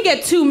gentlemen, can we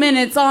get 2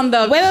 minutes on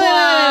the Wait.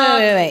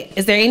 clock?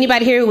 Is there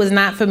anybody here who was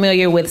not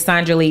familiar with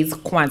Sandra Lee's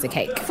Kwanzaa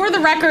cake? For the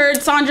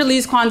record, Sandra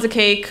Lee's Kwanzaa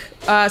cake.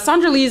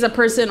 Sandra Lee is a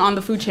person on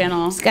the Food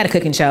Channel. She's got a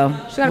cooking show.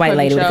 She's got a White cooking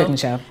lady with a show. cooking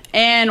show.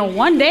 And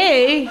one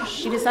day,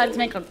 she decided to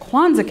make a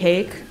Kwanzaa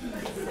cake.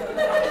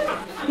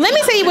 Let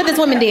me tell you what this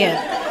woman did.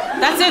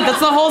 That's it. That's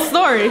the whole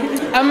story.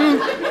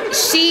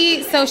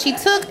 She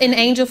took an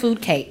angel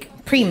food cake,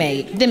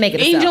 pre-made, didn't make it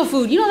herself. Angel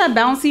food. You know that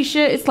bouncy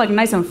shit? It's like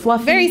nice and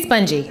fluffy. Very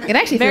spongy. It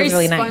actually Very feels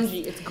really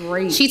spongy. nice. It's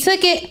great. She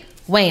took it,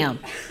 wham,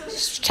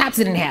 chops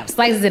it in half,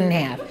 slices it in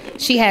half.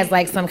 She has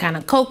like some kind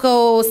of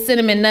cocoa,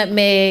 cinnamon,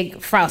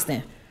 nutmeg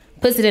frosting,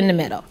 puts it in the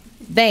middle.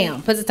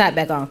 Bam, puts the top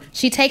back on.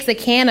 She takes a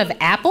can of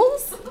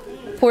apples,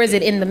 pours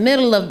it in the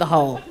middle of the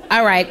hole.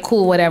 All right,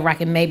 cool, whatever. I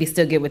can maybe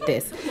still get with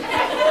this.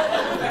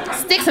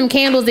 sticks some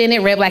candles in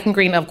it, red, black, and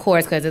green, of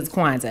course, because it's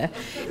Kwanzaa.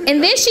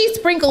 And then she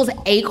sprinkles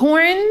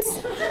acorns.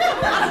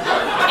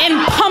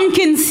 And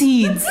pumpkin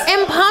seeds.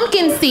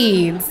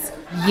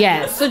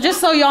 Yes. So just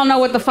so y'all know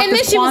what the fuck And then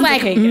this she was Kwanzaa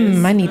like, cake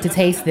is. I need to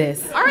taste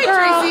this. All right,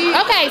 Tracy.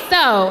 Okay,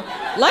 so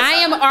I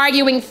am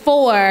arguing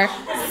for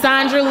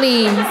Sandra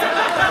Lee's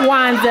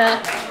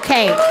Kwanzaa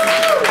cake.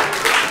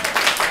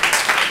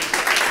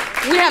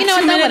 We have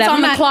 2 minutes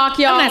on the clock,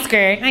 y'all. I'm not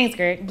scared. I ain't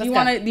scared. Do you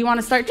want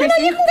to start, Tracy?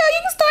 No, you can go.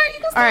 You can start.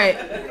 All right.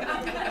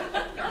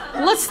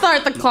 Let's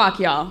start the clock,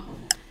 y'all.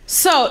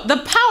 So, the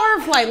power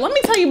of flight. Let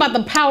me tell you about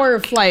the power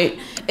of flight.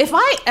 If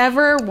I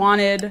ever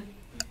wanted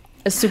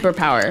a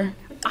superpower,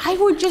 I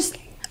would just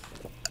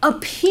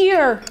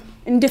appear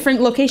in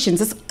different locations.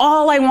 That's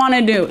all I want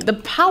to do. The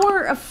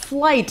power of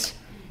flight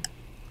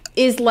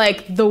is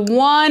like the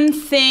one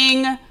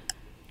thing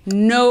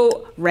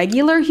no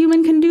regular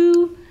human can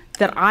do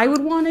that I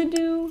would want to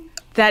do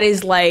that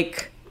is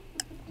like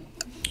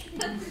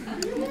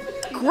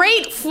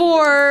great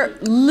for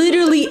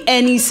literally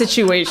any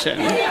situation.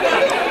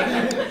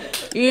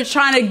 You're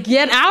trying to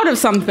get out of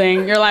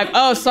something. You're like,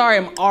 oh, sorry,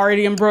 I'm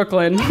already in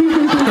Brooklyn.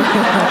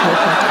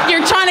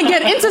 You're trying to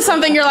get into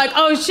something. You're like,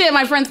 oh, shit,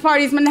 my friend's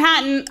party's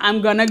Manhattan.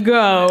 I'm gonna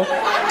go.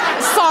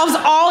 Solves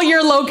all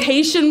your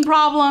location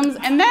problems.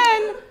 And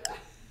then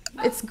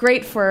it's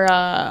great for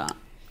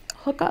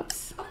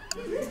hookups.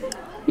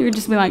 You would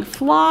just be like,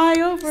 fly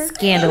over.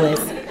 Scandalous.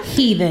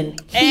 Heathenous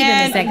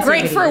activity.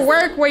 Great for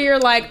work where you're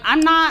like,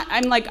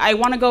 I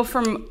want to go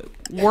from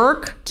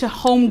work to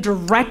home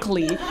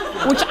directly,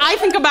 which I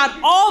think about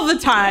all the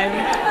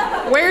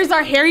time. Where's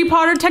our Harry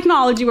Potter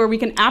technology where we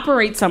can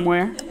apparate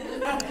somewhere?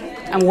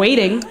 I'm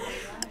waiting.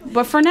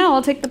 But for now,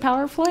 I'll take the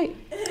power of flight.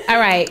 All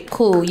right,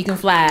 cool. You can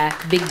fly.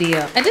 Big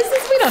deal. And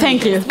we don't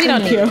Thank need you. this. We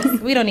don't Thank need you.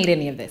 this. We don't need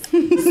any of this.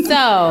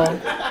 So,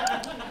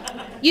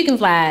 you can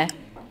fly.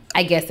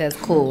 I guess that's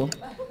cool.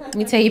 Let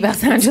me tell you about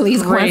Sandra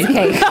Lee's Kwanzaa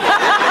cake.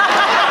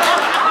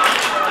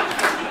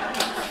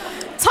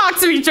 Talk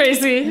to me,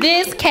 Tracy.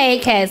 This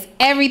cake has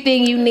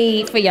everything you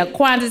need for your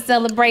Kwanzaa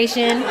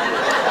celebration,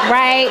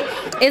 right?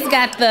 It's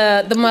got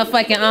the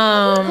motherfucking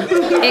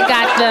it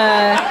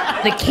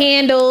got the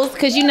candles,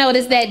 cause you know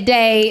this that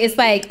day. It's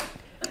like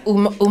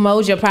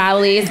Umoja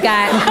probably. It's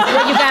got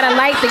where you gotta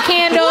light the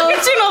candles. Look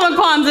at you on the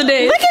Kwanzaa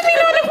days. Look at me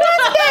on the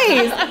Kwanzaa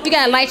days. You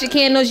gotta light your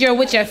candles. You're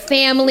with your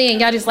family,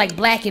 and y'all just like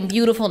black and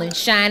beautiful and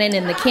shining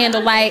in the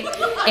candlelight,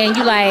 and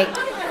you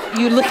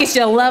look at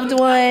your loved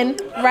one,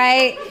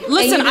 right?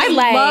 Listen, I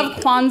love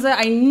Kwanzaa.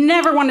 I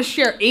never want to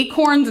share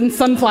acorns and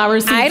sunflower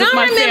seeds with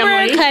my family. I don't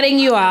remember cutting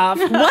you off.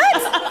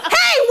 What?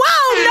 Hey,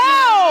 whoa, no!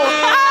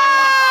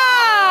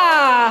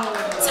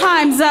 Ah!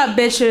 Time's up,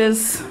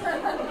 bitches.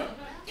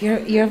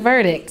 Your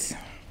verdict.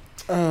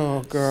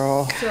 Oh,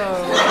 girl.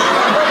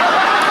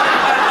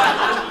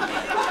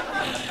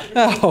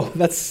 Oh,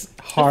 that's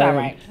hard. That's all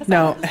right.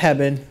 No,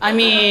 heaven. I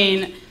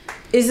mean,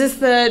 is this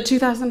the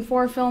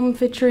 2004 film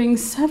featuring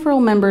several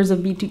members of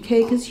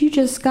B2K? Because you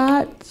just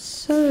got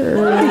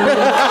served.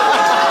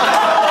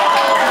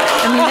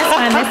 I mean, that's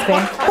fine. That's fair.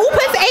 Who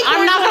puts acorns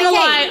I'm not on gonna a cake?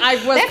 lie, I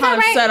was kind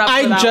of set up for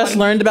I that just one.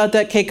 learned about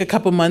that cake a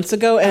couple months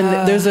ago,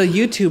 and there's a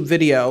YouTube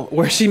video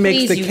where she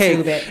makes Please the cake.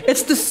 YouTube it.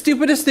 It's the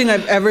stupidest thing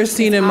I've ever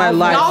seen in my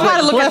life. Y'all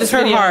gotta look Bless at this her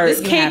video. heart.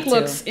 This have cake to.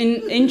 looks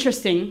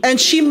interesting. And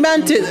she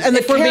meant it, and the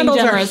If we're being candles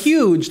are generous.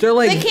 huge. They're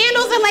like, The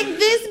candles are like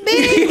this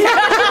big.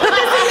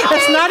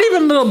 it's not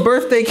even little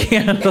birthday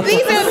candles.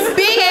 These are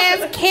big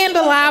ass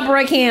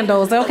candelabra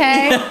candles,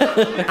 okay?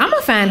 I'm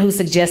gonna find who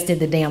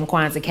suggested the damn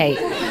Kwanzaa cake.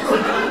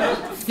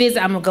 I'm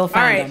gonna go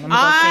find them.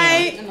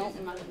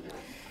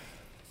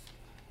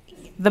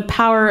 The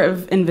power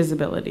of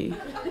invisibility.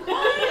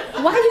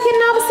 Why are you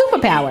getting all the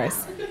superpowers?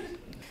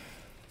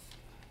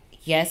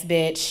 Yes,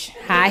 bitch.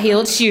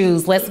 High-heeled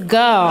shoes. Let's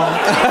go.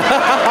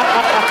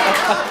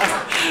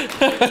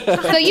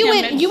 So you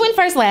went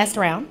first last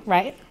round,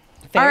 right?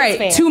 Fair All is right,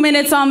 fair. 2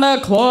 minutes on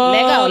the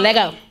clock. Let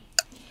go.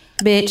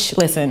 Bitch,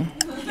 listen.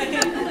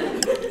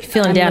 You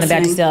feeling down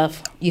about listening.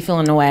 yourself. You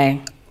feeling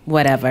away.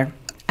 Whatever.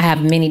 I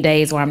have many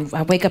days where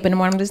I wake up in the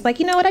morning, I'm just like,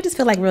 you know what? I just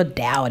feel like real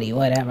dowdy,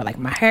 whatever. Like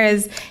my hair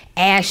is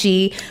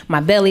ashy, my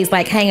belly's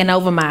like hanging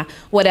over my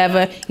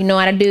whatever. You know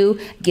what I do?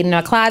 Get in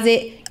our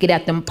closet, get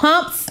out them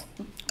pumps,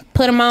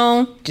 put them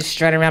on, just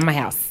strut around my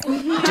house.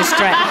 Just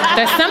strut.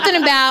 There's something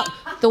about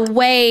the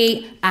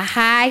way a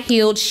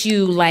high-heeled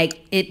shoe, like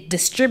it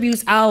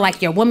distributes all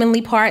like your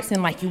womanly parts,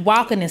 and like you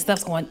walking and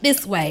stuff's going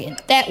this way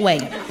and that way.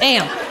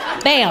 Bam,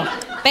 bam,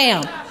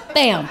 bam,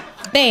 bam,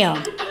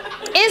 bam.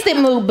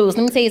 Instant mood boost.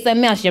 Let me tell you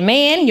something else. Your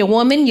man, your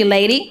woman, your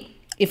lady,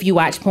 if you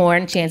watch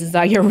porn, chances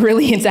are you're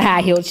really into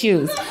high-heeled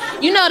shoes.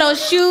 You know those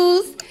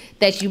shoes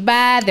that you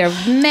buy, they're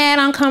mad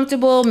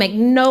uncomfortable, make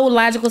no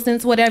logical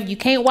sense, whatever. You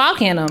can't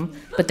walk in them,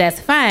 but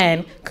that's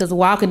fine, because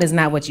walking is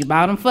not what you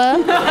bought them for. All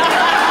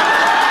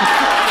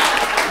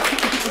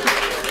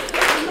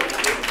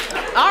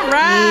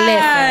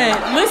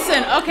right.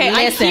 Listen. Okay,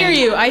 Listen. I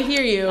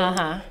hear you.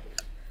 Uh-huh.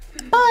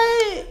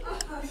 But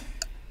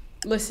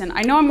listen,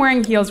 I know I'm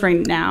wearing heels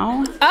right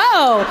now.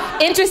 Oh,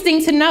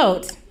 interesting to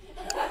note.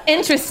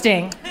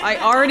 Interesting. I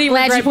already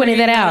Glad you regret pointed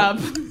bringing that out.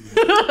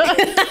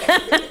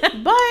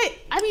 But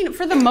I mean,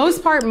 for the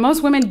most part,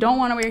 most women don't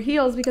want to wear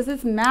heels because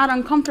it's mad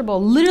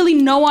uncomfortable. Literally,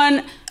 no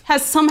one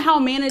has somehow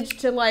managed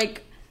to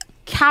like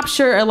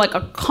capture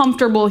a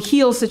comfortable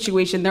heel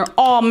situation. They're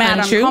all mad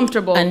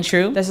uncomfortable.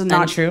 Untrue. This is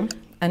not true.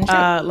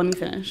 Let me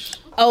finish.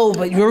 Oh,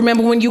 but you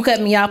remember when you cut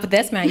me off with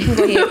that smile? You can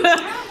go ahead.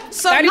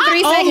 So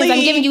 33 seconds.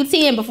 I'm giving you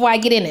 10 before I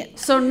get in it.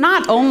 So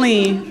not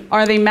only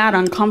are they mad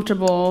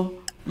uncomfortable,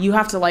 you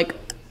have to like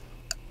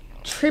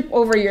trip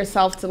over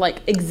yourself to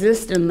like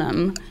exist in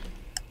them.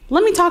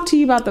 Let me talk to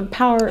you about the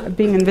power of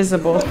being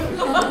invisible.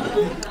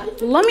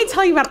 Let me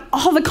tell you about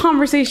all the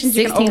conversations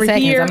you can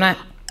overhear.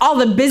 All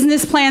the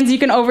business plans you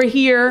can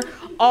overhear.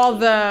 All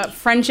the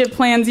friendship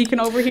plans you can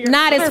overhear.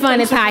 Not as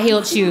fun as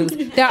high-heeled shoes.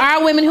 There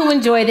are women who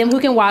enjoy them, who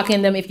can walk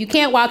in them. If you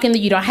can't walk in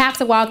them, you don't have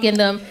to walk in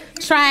them.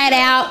 Try it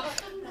out.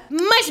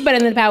 Much better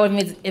than the power of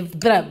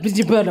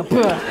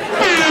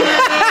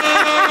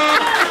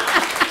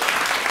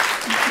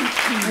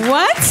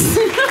What?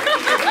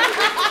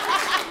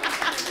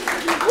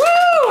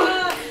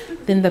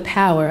 Woo! Than the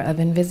power of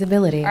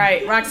invisibility. All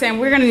right, Roxanne,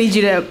 we're gonna need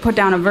you to put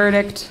down a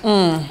verdict.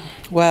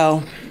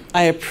 Well,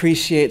 I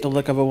appreciate the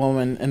look of a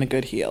woman in a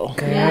good heel.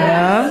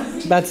 Yeah.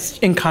 That's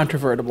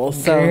incontrovertible.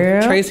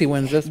 So Tracy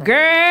wins this one.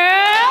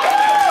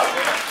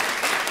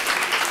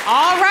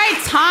 All right,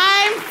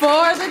 time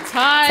for the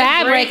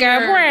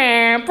tiebreaker.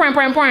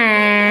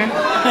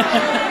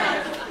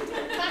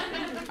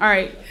 All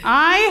right,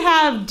 I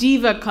have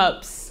Diva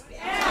cups.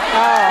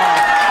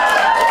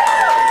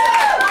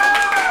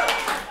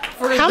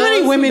 How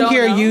many women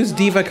here use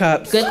Diva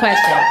cups? Good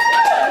question.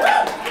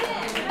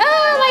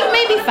 Like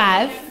maybe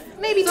 5.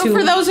 Maybe 2. So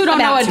for those who don't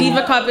know, a 2.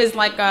 Diva cup is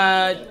like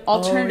a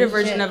alternative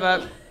version of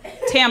a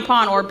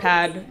tampon or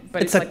pad,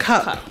 but it's a like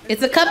cup.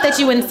 It's a cup that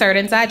you insert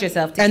inside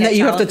yourself. And that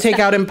you have to take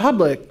out in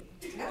public.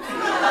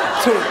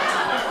 So,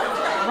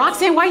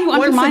 Roxanne, why are you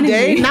once undermining a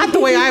day? me? Not the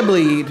way I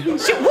bleed.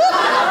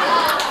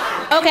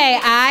 Okay,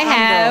 I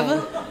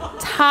have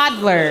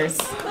toddlers.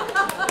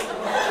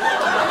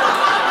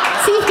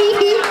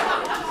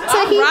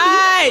 All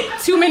right,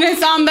 2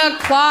 minutes on the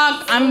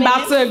clock. I'm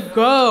about to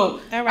go.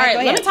 All right,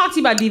 let me talk to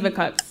you about Diva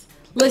cups.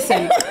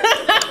 Listen,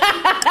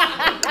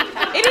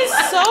 it is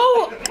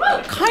so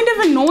kind of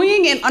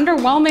annoying and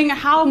underwhelming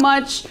how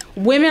much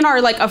women are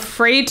like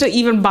afraid to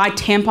even buy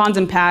tampons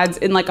and pads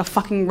in like a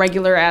fucking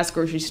regular ass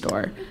grocery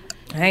store.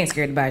 I ain't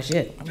scared to buy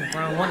shit. I'm a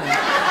grown woman.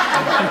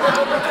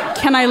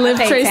 Can I live,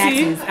 Pay Tracy?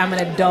 taxes. I'm an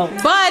adult.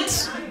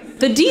 But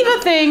the Diva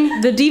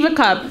thing, the Diva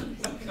cup,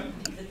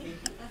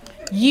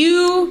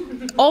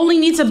 you only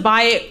need to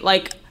buy it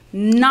like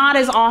not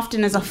as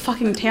often as a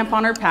fucking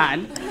tampon or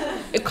pad.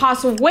 It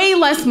costs way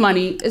less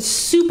money. It's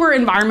super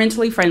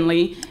environmentally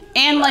friendly.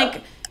 And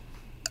like,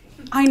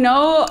 I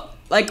know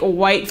like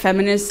white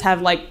feminists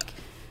have like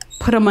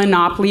put a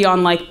monopoly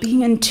on like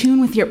being in tune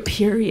with your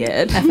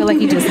period. I feel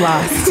like you just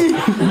lost.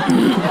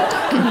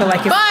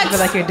 I feel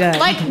like you're done.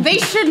 Like they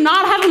should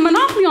not have a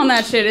monopoly on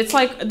that shit. It's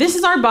like, this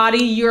is our body.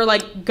 You're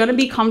like gonna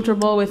be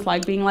comfortable with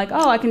like being like,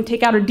 oh, I can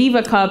take out a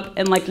Diva cup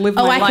and like live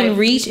my life. I can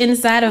reach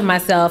inside of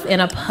myself in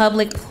a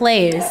public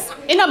place.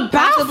 In a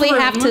bathroom. Possibly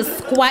have to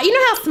squat. You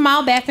know how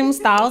small bathroom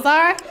stalls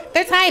are?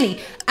 They're tiny.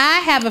 I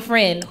have a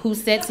friend who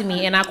said to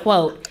me, and I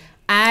quote,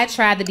 I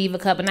tried the Diva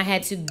cup and I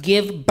had to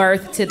give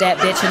birth to that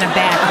bitch in a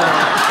bathroom.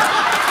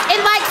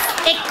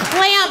 It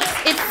clamped,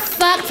 it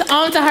sucked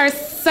onto her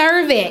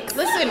cervix.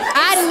 Listen,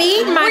 I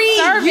need my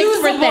cervix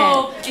for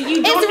that.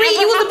 It's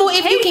reusable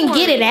if you can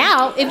get it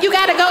out. If you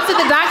gotta go to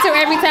the doctor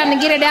every time to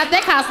get it out,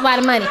 that costs a lot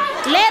of money.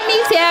 Let me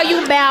tell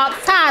you about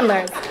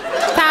toddlers.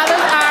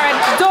 Toddlers are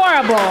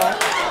adorable.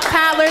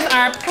 Toddlers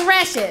are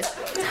precious.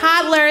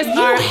 Toddlers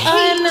are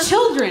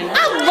children.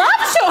 I love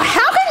children.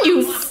 How can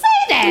you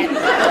say that?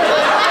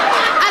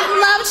 I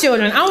love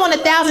children. I want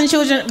 1,000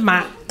 children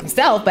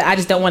myself, but I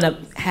just don't want to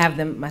have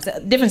them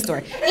myself. Different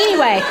story.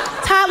 Anyway,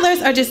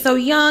 toddlers are just so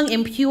young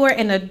and pure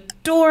and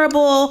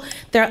adorable.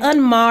 They're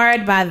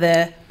unmarred by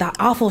the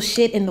awful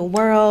shit in the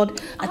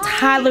world. A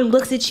toddler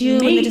looks at you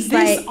and they're just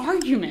this like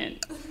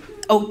argument.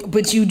 Oh,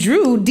 but you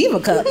drew Diva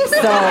cups,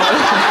 so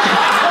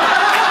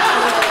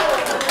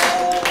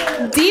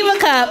Diva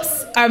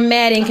cups are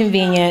mad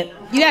inconvenient.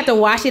 You have to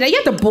wash it. You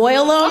have to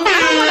boil them. I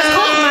don't want to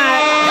cook my.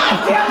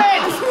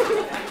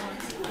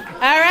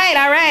 All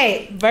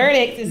right.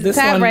 Verdict is the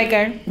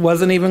tiebreaker.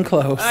 Wasn't even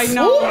close. I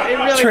know. It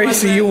really Tracy,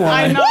 wasn't. you won.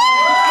 I know.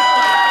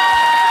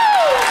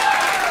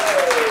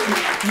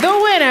 The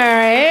winner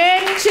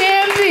and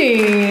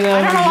champion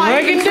of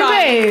Drunken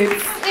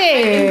Debates I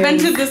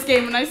invented this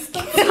game and I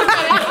still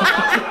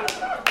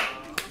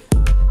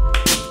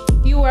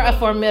You were a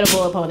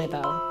formidable opponent,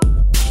 though.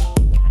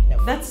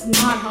 That's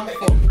not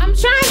helpful. I'm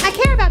trying. I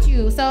care about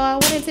you, so I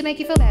wanted to make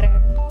you feel better.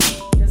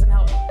 Doesn't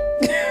help.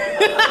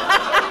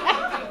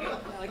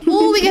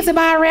 Ooh, we get to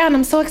buy around.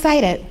 I'm so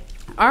excited.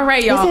 All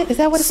right, y'all. Is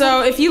that what it's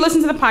So if you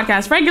listen to the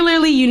podcast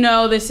regularly, you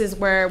know this is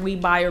where we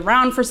buy a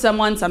round for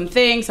someone,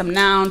 something, some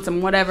noun,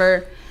 some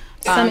whatever.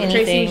 Anything.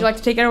 Tracy, would you like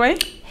to take it away?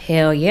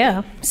 Hell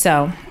yeah.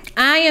 So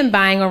I am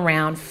buying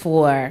around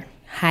for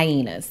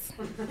hyenas.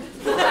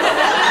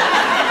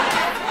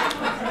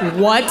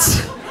 What?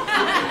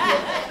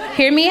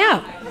 Hear me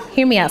out.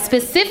 Hear me out.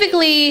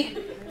 Specifically,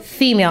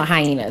 female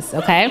hyenas,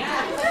 okay?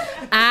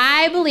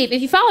 I believe,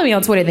 if you follow me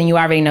on Twitter, then you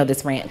already know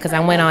this rant, because I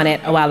went on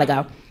it a while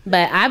ago.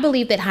 But I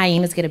believe that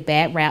hyenas get a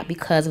bad rap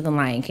because of The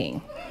Lion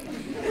King.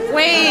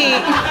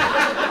 Wait.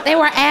 They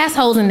were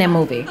assholes in that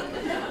movie.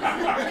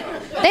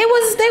 They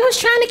was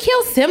trying to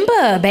kill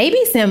Simba,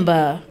 baby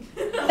Simba.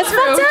 It's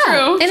fucked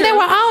up. True. They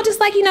were all just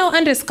like,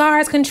 under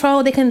Scar's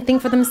control. They couldn't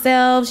think for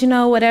themselves,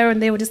 whatever.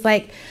 And they were just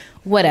like,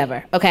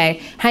 whatever.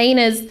 Okay.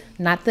 Hyenas,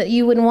 not that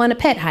you wouldn't want a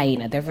pet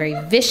hyena. They're very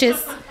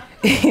vicious.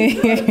 Whatever.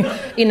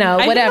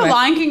 I think The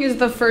Lion King is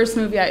the first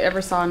movie I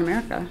ever saw in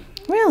America.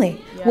 Really?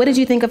 Yeah. What did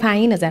you think of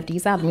hyenas after you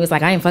saw them? He was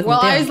like, I ain't fucking with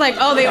them. Well, I was like,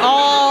 oh, they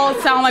all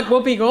sound like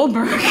Whoopi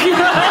Goldberg.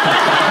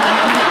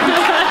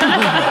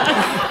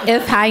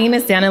 If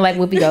hyenas sounded like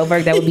Whoopi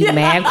Goldberg, that would be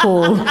mad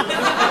cool.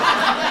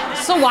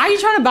 So why are you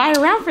trying to buy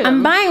around for them?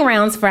 I'm buying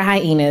rounds for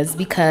hyenas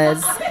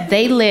because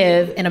they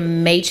live in a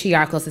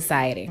matriarchal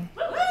society.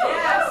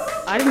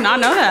 I did not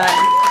know that.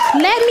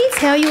 Let me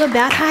tell you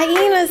about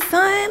hyenas,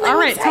 son. Let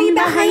me tell you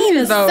about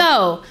hyenas.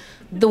 So,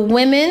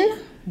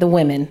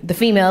 the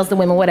females,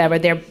 whatever,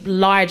 they're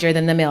larger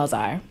than the males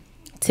are.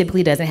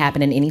 Typically doesn't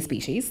happen in any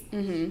species.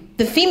 Mm-hmm.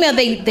 The female,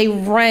 they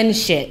run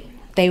shit.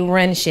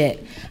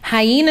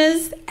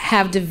 Hyenas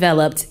have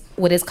developed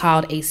what is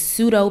called a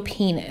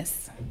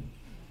pseudopenis.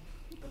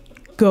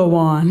 Go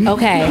on.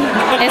 Okay.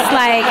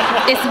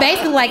 It's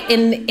basically like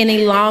an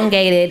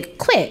elongated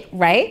clit,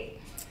 right?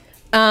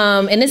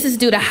 And this is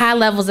due to high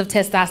levels of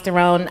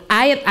testosterone.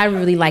 I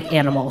really like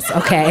animals,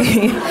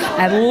 okay?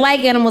 I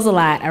like animals a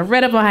lot. I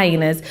read up on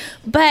hyenas.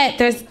 But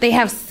they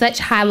have such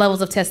high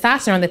levels of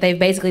testosterone that they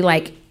basically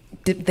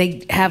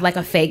they have like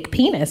a fake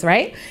penis,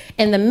 right?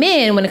 And the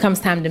men, when it comes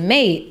time to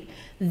mate,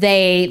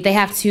 they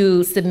have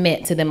to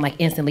submit to them like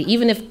instantly.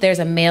 Even if there's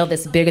a male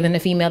that's bigger than the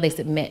female, they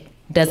submit.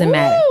 Doesn't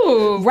matter.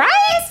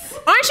 Right?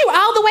 Aren't you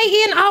all the way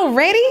in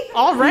already?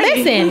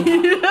 Listen.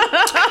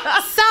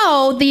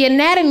 So the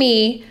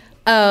anatomy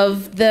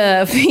of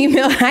the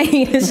female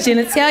hyena's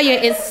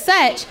genitalia is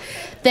such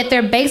that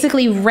they're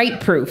basically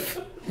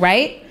rape-proof,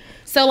 right?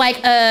 So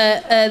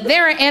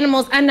there are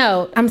animals, I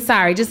know, I'm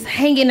sorry, just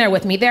hang in there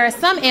with me. There are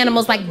some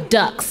animals like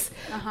ducks.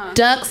 Uh-huh.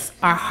 Ducks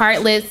are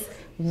heartless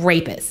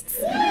rapists.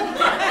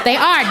 They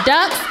are.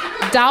 Ducks,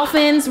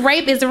 dolphins,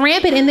 rape is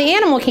rampant in the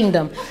animal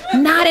kingdom.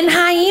 Not in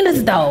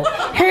hyenas, though.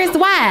 Here's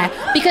why.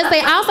 Because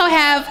they also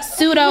have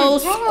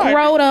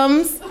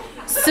pseudo-scrotums,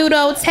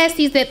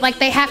 pseudo-testes that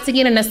they have to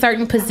get in a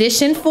certain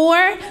position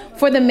for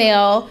the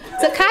male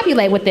to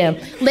copulate with them.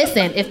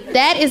 Listen, if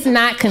that is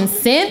not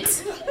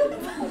consent,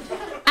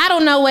 I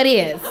don't know what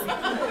is.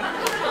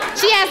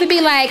 She has to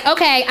be like,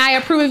 okay, I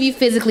approve of you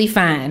physically,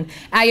 fine.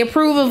 I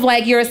approve of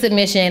your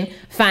submission,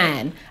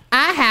 fine.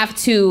 I have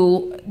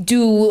to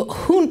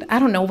I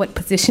don't know what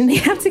position they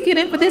have to get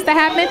in for this to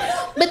happen,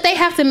 but they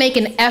have to make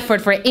an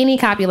effort for any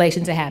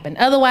copulation to happen.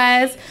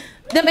 Otherwise,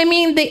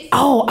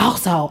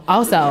 also,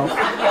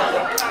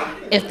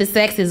 if the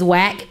sex is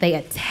whack, they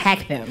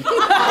attack them.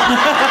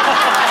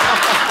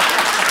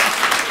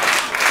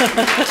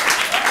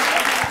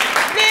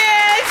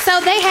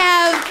 So they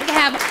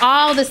have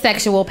all the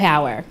sexual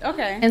power.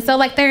 Okay. And so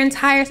their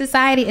entire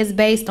society is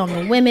based on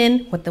the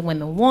women, what the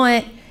women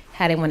want,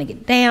 how they want to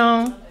get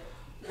down.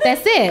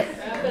 That's it.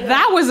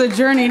 That was a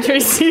journey,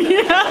 Tracy.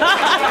 Around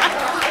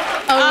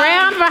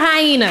for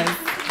hyenas.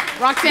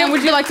 Roxanne,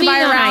 would you like to buy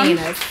a round?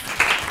 Hyenas.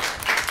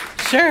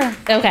 Sure.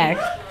 Okay.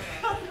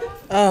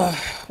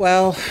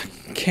 Well,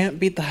 can't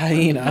beat the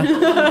hyena.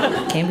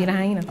 Can't beat a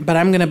hyena. But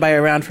I'm going to buy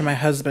a round for my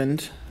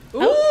husband.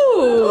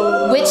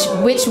 Ooh.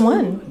 Which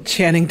one?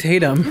 Channing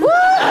Tatum. All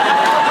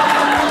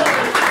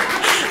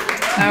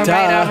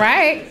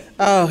right.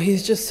 Oh,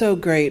 he's just so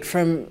great.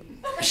 From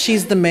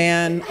She's the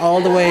Man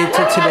all the way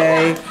to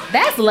today.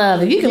 That's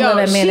love. If you can love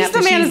that man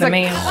after She's the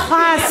Man.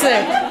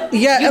 Classic.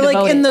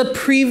 Yeah, in the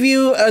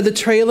preview, the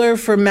trailer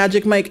for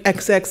Magic Mike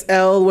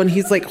XXL, when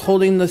he's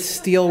holding the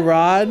steel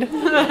rod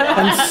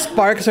and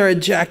sparks are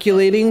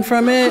ejaculating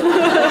from it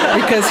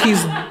because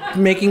he's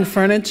making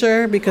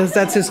furniture because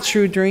that's his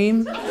true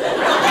dream.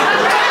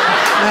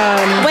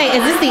 Wait,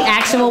 is this the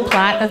actual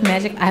plot of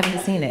Magic? I haven't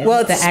seen it.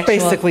 Well, it's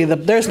basically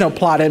there's no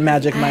plot in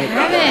Magic Mike.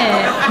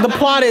 The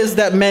plot is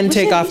that men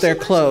take off their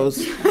clothes.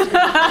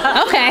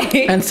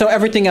 Okay. And so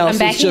everything else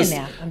is just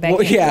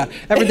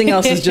everything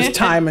else is just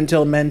time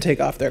until men take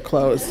off their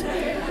clothes.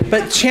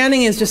 But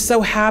Channing is just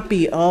so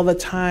happy all the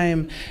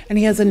time, and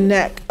he has a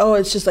neck. Oh,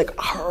 it's just I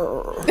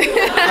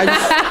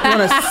just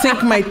want to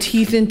sink my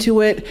teeth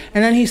into it.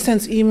 And then he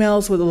sends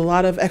emails with a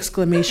lot of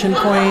exclamation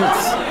points,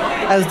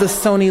 as the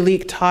Sony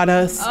leak taught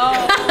us.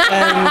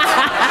 And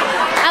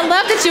I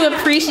love that you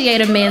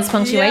appreciate a man's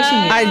punctuation.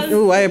 Yes.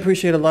 I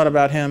appreciate a lot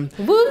about him.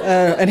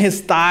 And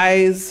his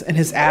thighs and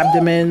his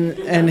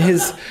abdomen and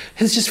his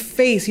just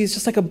face. He's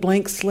just like a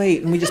blank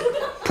slate, and we just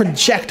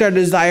project our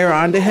desire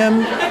onto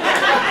him.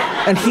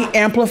 And he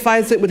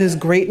amplifies it with his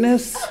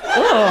greatness.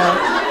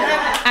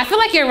 I feel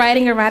like you're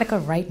writing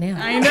erotica right now.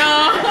 I know.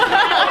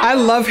 I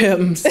love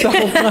him so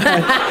much.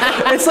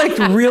 It's like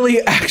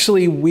really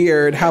actually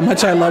weird how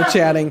much I love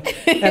Channing.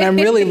 And I'm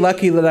really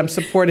lucky that I'm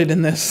supported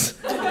in this.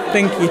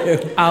 Thank you.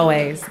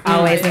 Always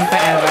and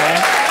forever.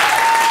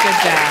 Good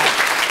job.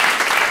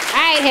 All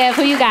right, Hev,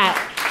 who you got?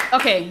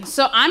 Okay,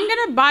 so I'm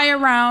gonna buy a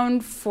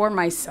round for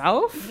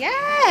myself. Yeah.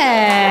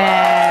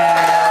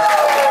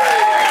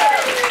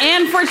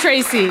 And for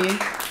Tracy.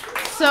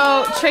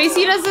 So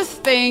Tracy does this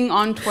thing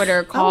on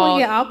Twitter called... Oh,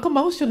 yeah, all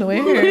commotional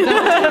in here.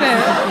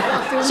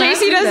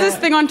 Tracy does this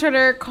thing on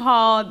Twitter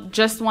called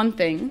Just One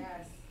Thing.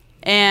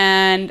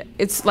 And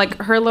it's like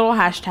her little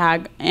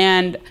hashtag.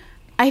 And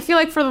I feel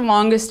like for the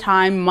longest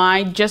time,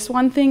 my Just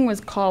One Thing was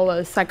called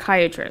a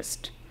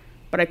psychiatrist.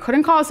 But I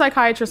couldn't call a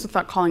psychiatrist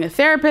without calling a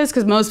therapist,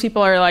 because most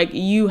people are like,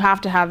 you have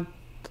to have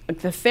like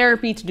the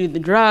therapy to do the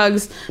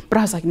drugs. But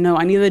I was like, no,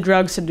 I need the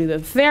drugs to do the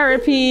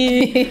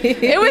therapy.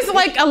 It was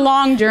like a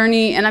long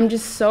journey, and I'm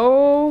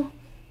trying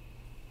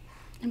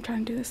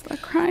to do this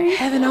without crying.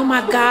 Heaven, oh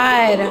my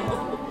God.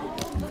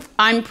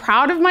 I'm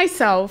proud of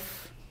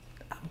myself.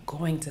 I'm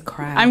going to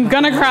cry. I'm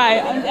gonna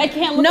cry. I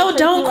can't look. No,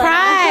 don't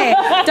cry.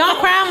 Don't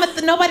cry.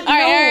 Nobody. All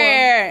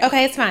right.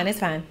 Okay, it's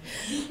fine.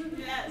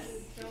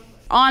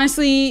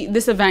 Honestly,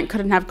 this event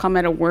couldn't have come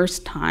at a worse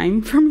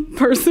time for me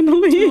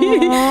personally.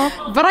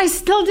 But I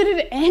still did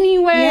it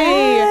anyway.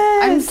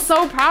 Yes. I'm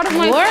so proud of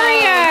myself.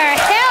 Warrior.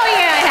 Hell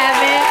yeah,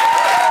 Heaven.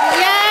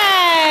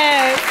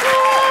 Yes.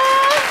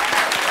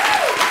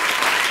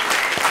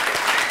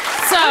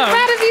 So, I'm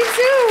proud of you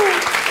too.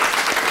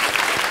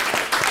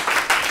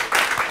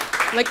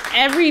 like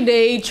every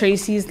day,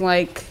 Tracy's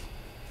like,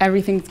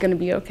 everything's gonna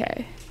be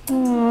okay.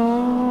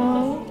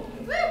 Aww.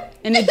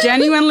 And it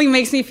genuinely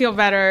makes me feel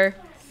better.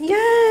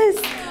 Yes.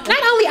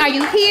 Not only are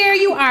you here,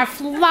 you are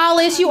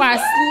flawless, you are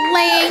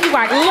slaying, you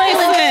are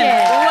killing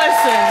shit.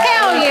 Listen.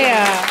 Hell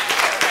yeah.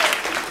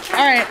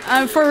 All right,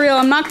 for real,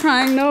 I'm not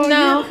crying. No,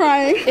 you're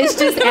crying. It's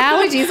just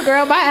allergies,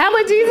 girl. My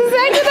allergies is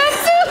acting up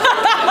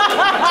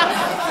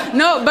too.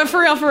 No, but for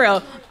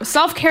real.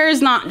 Self-care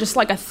is not just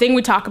like a thing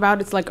we talk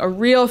about. It's like a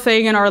real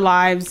thing in our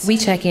lives. We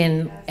check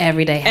in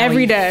every day. How are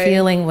you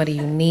feeling? What do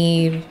you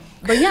need?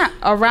 But yeah,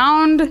 a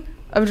round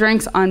of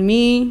drinks on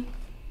me,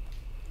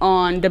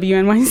 on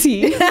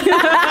WNYC,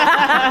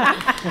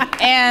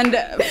 and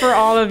for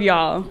all of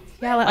y'all.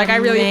 Like, I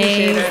really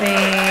appreciate it.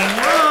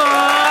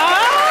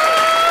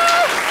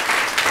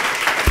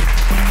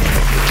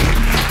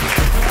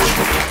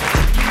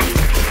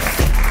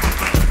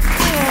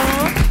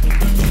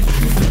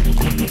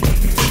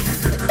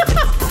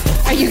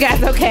 Are you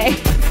guys okay?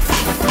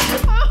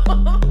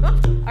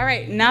 All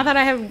right, now that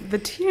I have the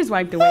tears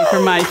wiped away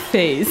from my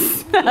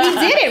face. We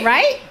did it,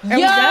 right? We did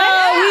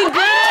it!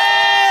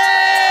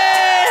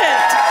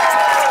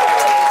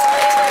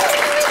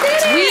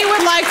 We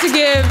would like to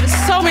give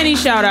so many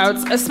shout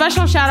outs. A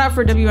special shout out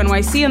for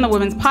WNYC and the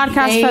Women's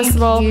Podcast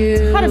Festival.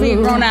 How to be a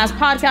grown-ass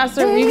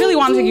podcaster. We really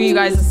wanted to give you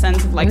guys a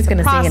sense of like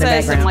the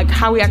process and like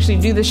how we actually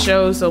do the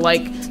show. So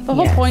like the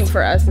whole point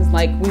for us is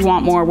like we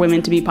want more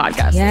women to be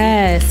podcasters.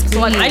 Yes. So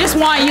like I just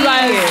want you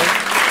guys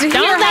to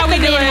hear how we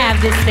do it. Men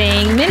have this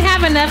thing. Men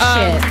have enough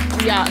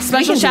shit. Yeah.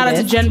 Special shout out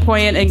to Jen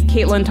Poyant and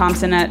Caitlin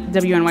Thompson at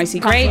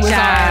WNYC. Great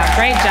job.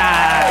 Great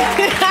job.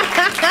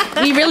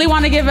 We really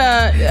want to give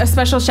a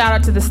special shout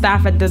out to the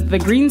staff at the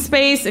Green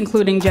Space,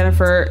 including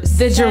Jennifer.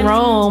 The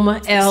Jerome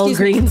L.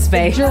 Green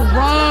Space.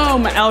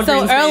 Jerome L. Green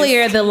Space. So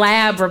earlier, the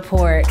lab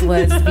report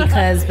was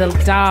because the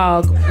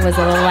dog was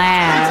a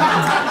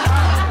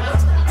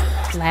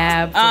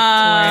lab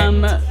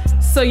report.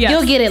 So yes,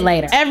 you'll get it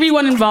later.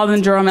 Everyone involved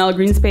in Jerome L.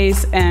 Green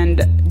Space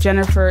and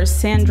Jennifer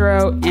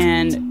Sandro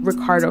and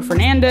Ricardo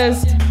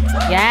Fernandez.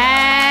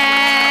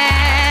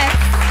 Yes.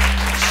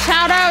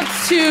 Shout out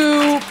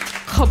to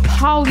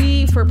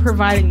Kapali for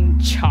providing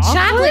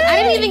chocolate. I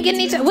didn't even get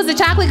any. Was the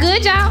chocolate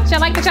good, y'all? Y'all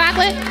like the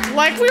chocolate?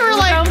 Like we were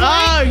like,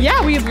 oh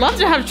yeah, we'd love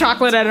to have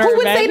chocolate at our Who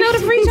would event. say no to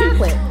free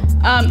chocolate?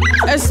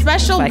 A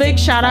special big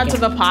shout out to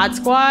the Pod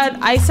Squad.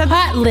 I said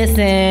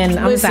Listen,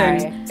 I'm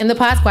sorry. And the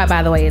Pod Squad,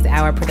 by the way, is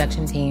our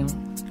production team.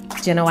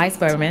 Jenna Weiss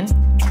Berman,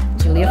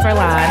 Julia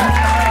Furlan,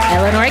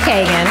 Eleanor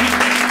Kagan.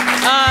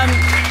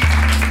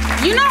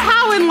 You know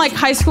how in like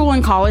high school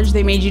and college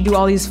they made you do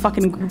all these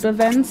fucking group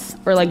events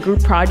or like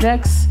group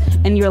projects,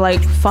 and you're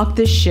like, fuck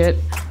this shit.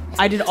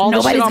 I did all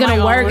this shit on my own. Nobody's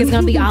gonna work. It's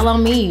gonna be all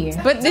on me.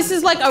 But this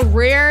is like a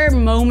rare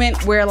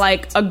moment where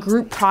like a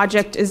group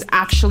project is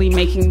actually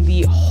making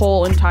the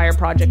whole entire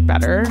project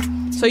better.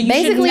 So you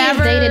basically, should never,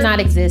 if they did not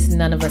exist,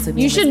 none of us would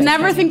be. You should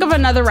never think of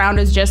another round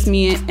as just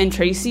me and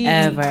Tracy.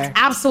 Ever. You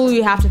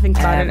absolutely have to think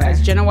about it as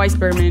Jenna Weiss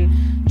Berman,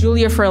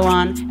 Julia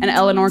Furlan, and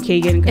Eleanor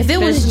Kagan. If it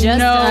was just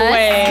no us,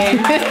 way.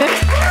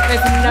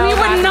 We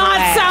would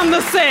not sound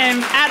the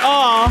same at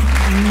all.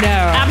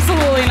 No.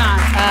 Absolutely not.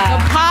 The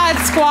Pod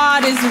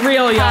Squad is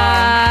real, y'all.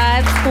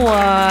 Pod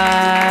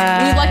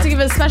Squad. We'd like to give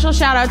a special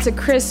shout out to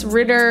Chris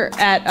Ritter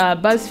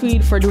at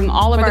BuzzFeed for doing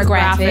all of our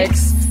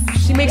graphics.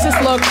 She makes us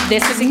look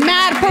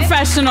mad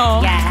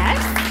professional. Yes.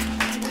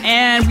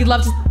 And we'd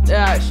love to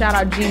Shout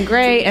out Jean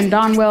Grey and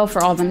Donwell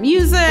for all the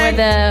music. For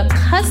the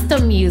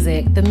custom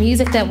music, the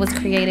music that was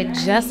created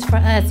just for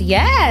us.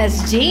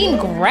 Yes, Jean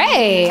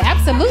Grey,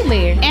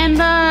 absolutely. And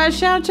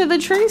shout out to the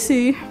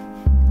Tracy.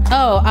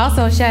 Oh,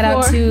 also shout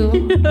out to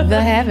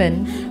The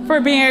Heaven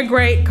for being a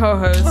great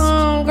co-host.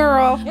 Oh,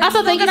 girl.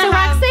 Also, thank you to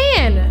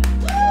Roxanne.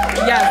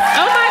 Yes.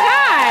 Oh my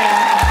God.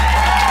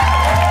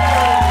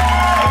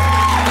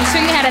 I'm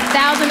sure you had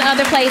 1,000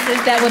 other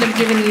places that would have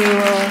given you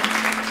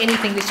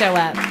anything to show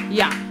up.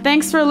 Yeah.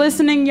 Thanks for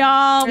listening,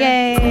 y'all.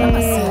 Yay.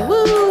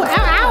 Woo. Ow,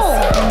 ow.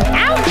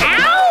 Ow,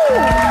 ow.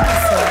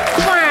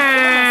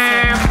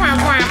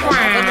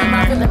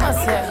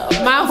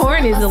 My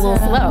horn is a little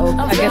slow.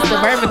 I guess the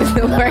bourbon is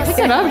still working.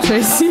 Get up,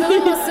 Tracy. Know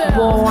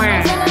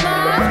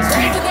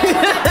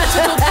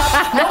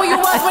who you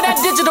was when that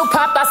digital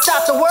pop, I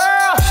stopped the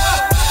world.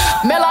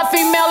 Male or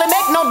female, it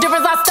make no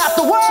difference, I stopped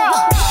the world.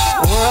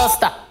 The world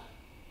stop.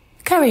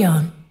 Carry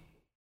on.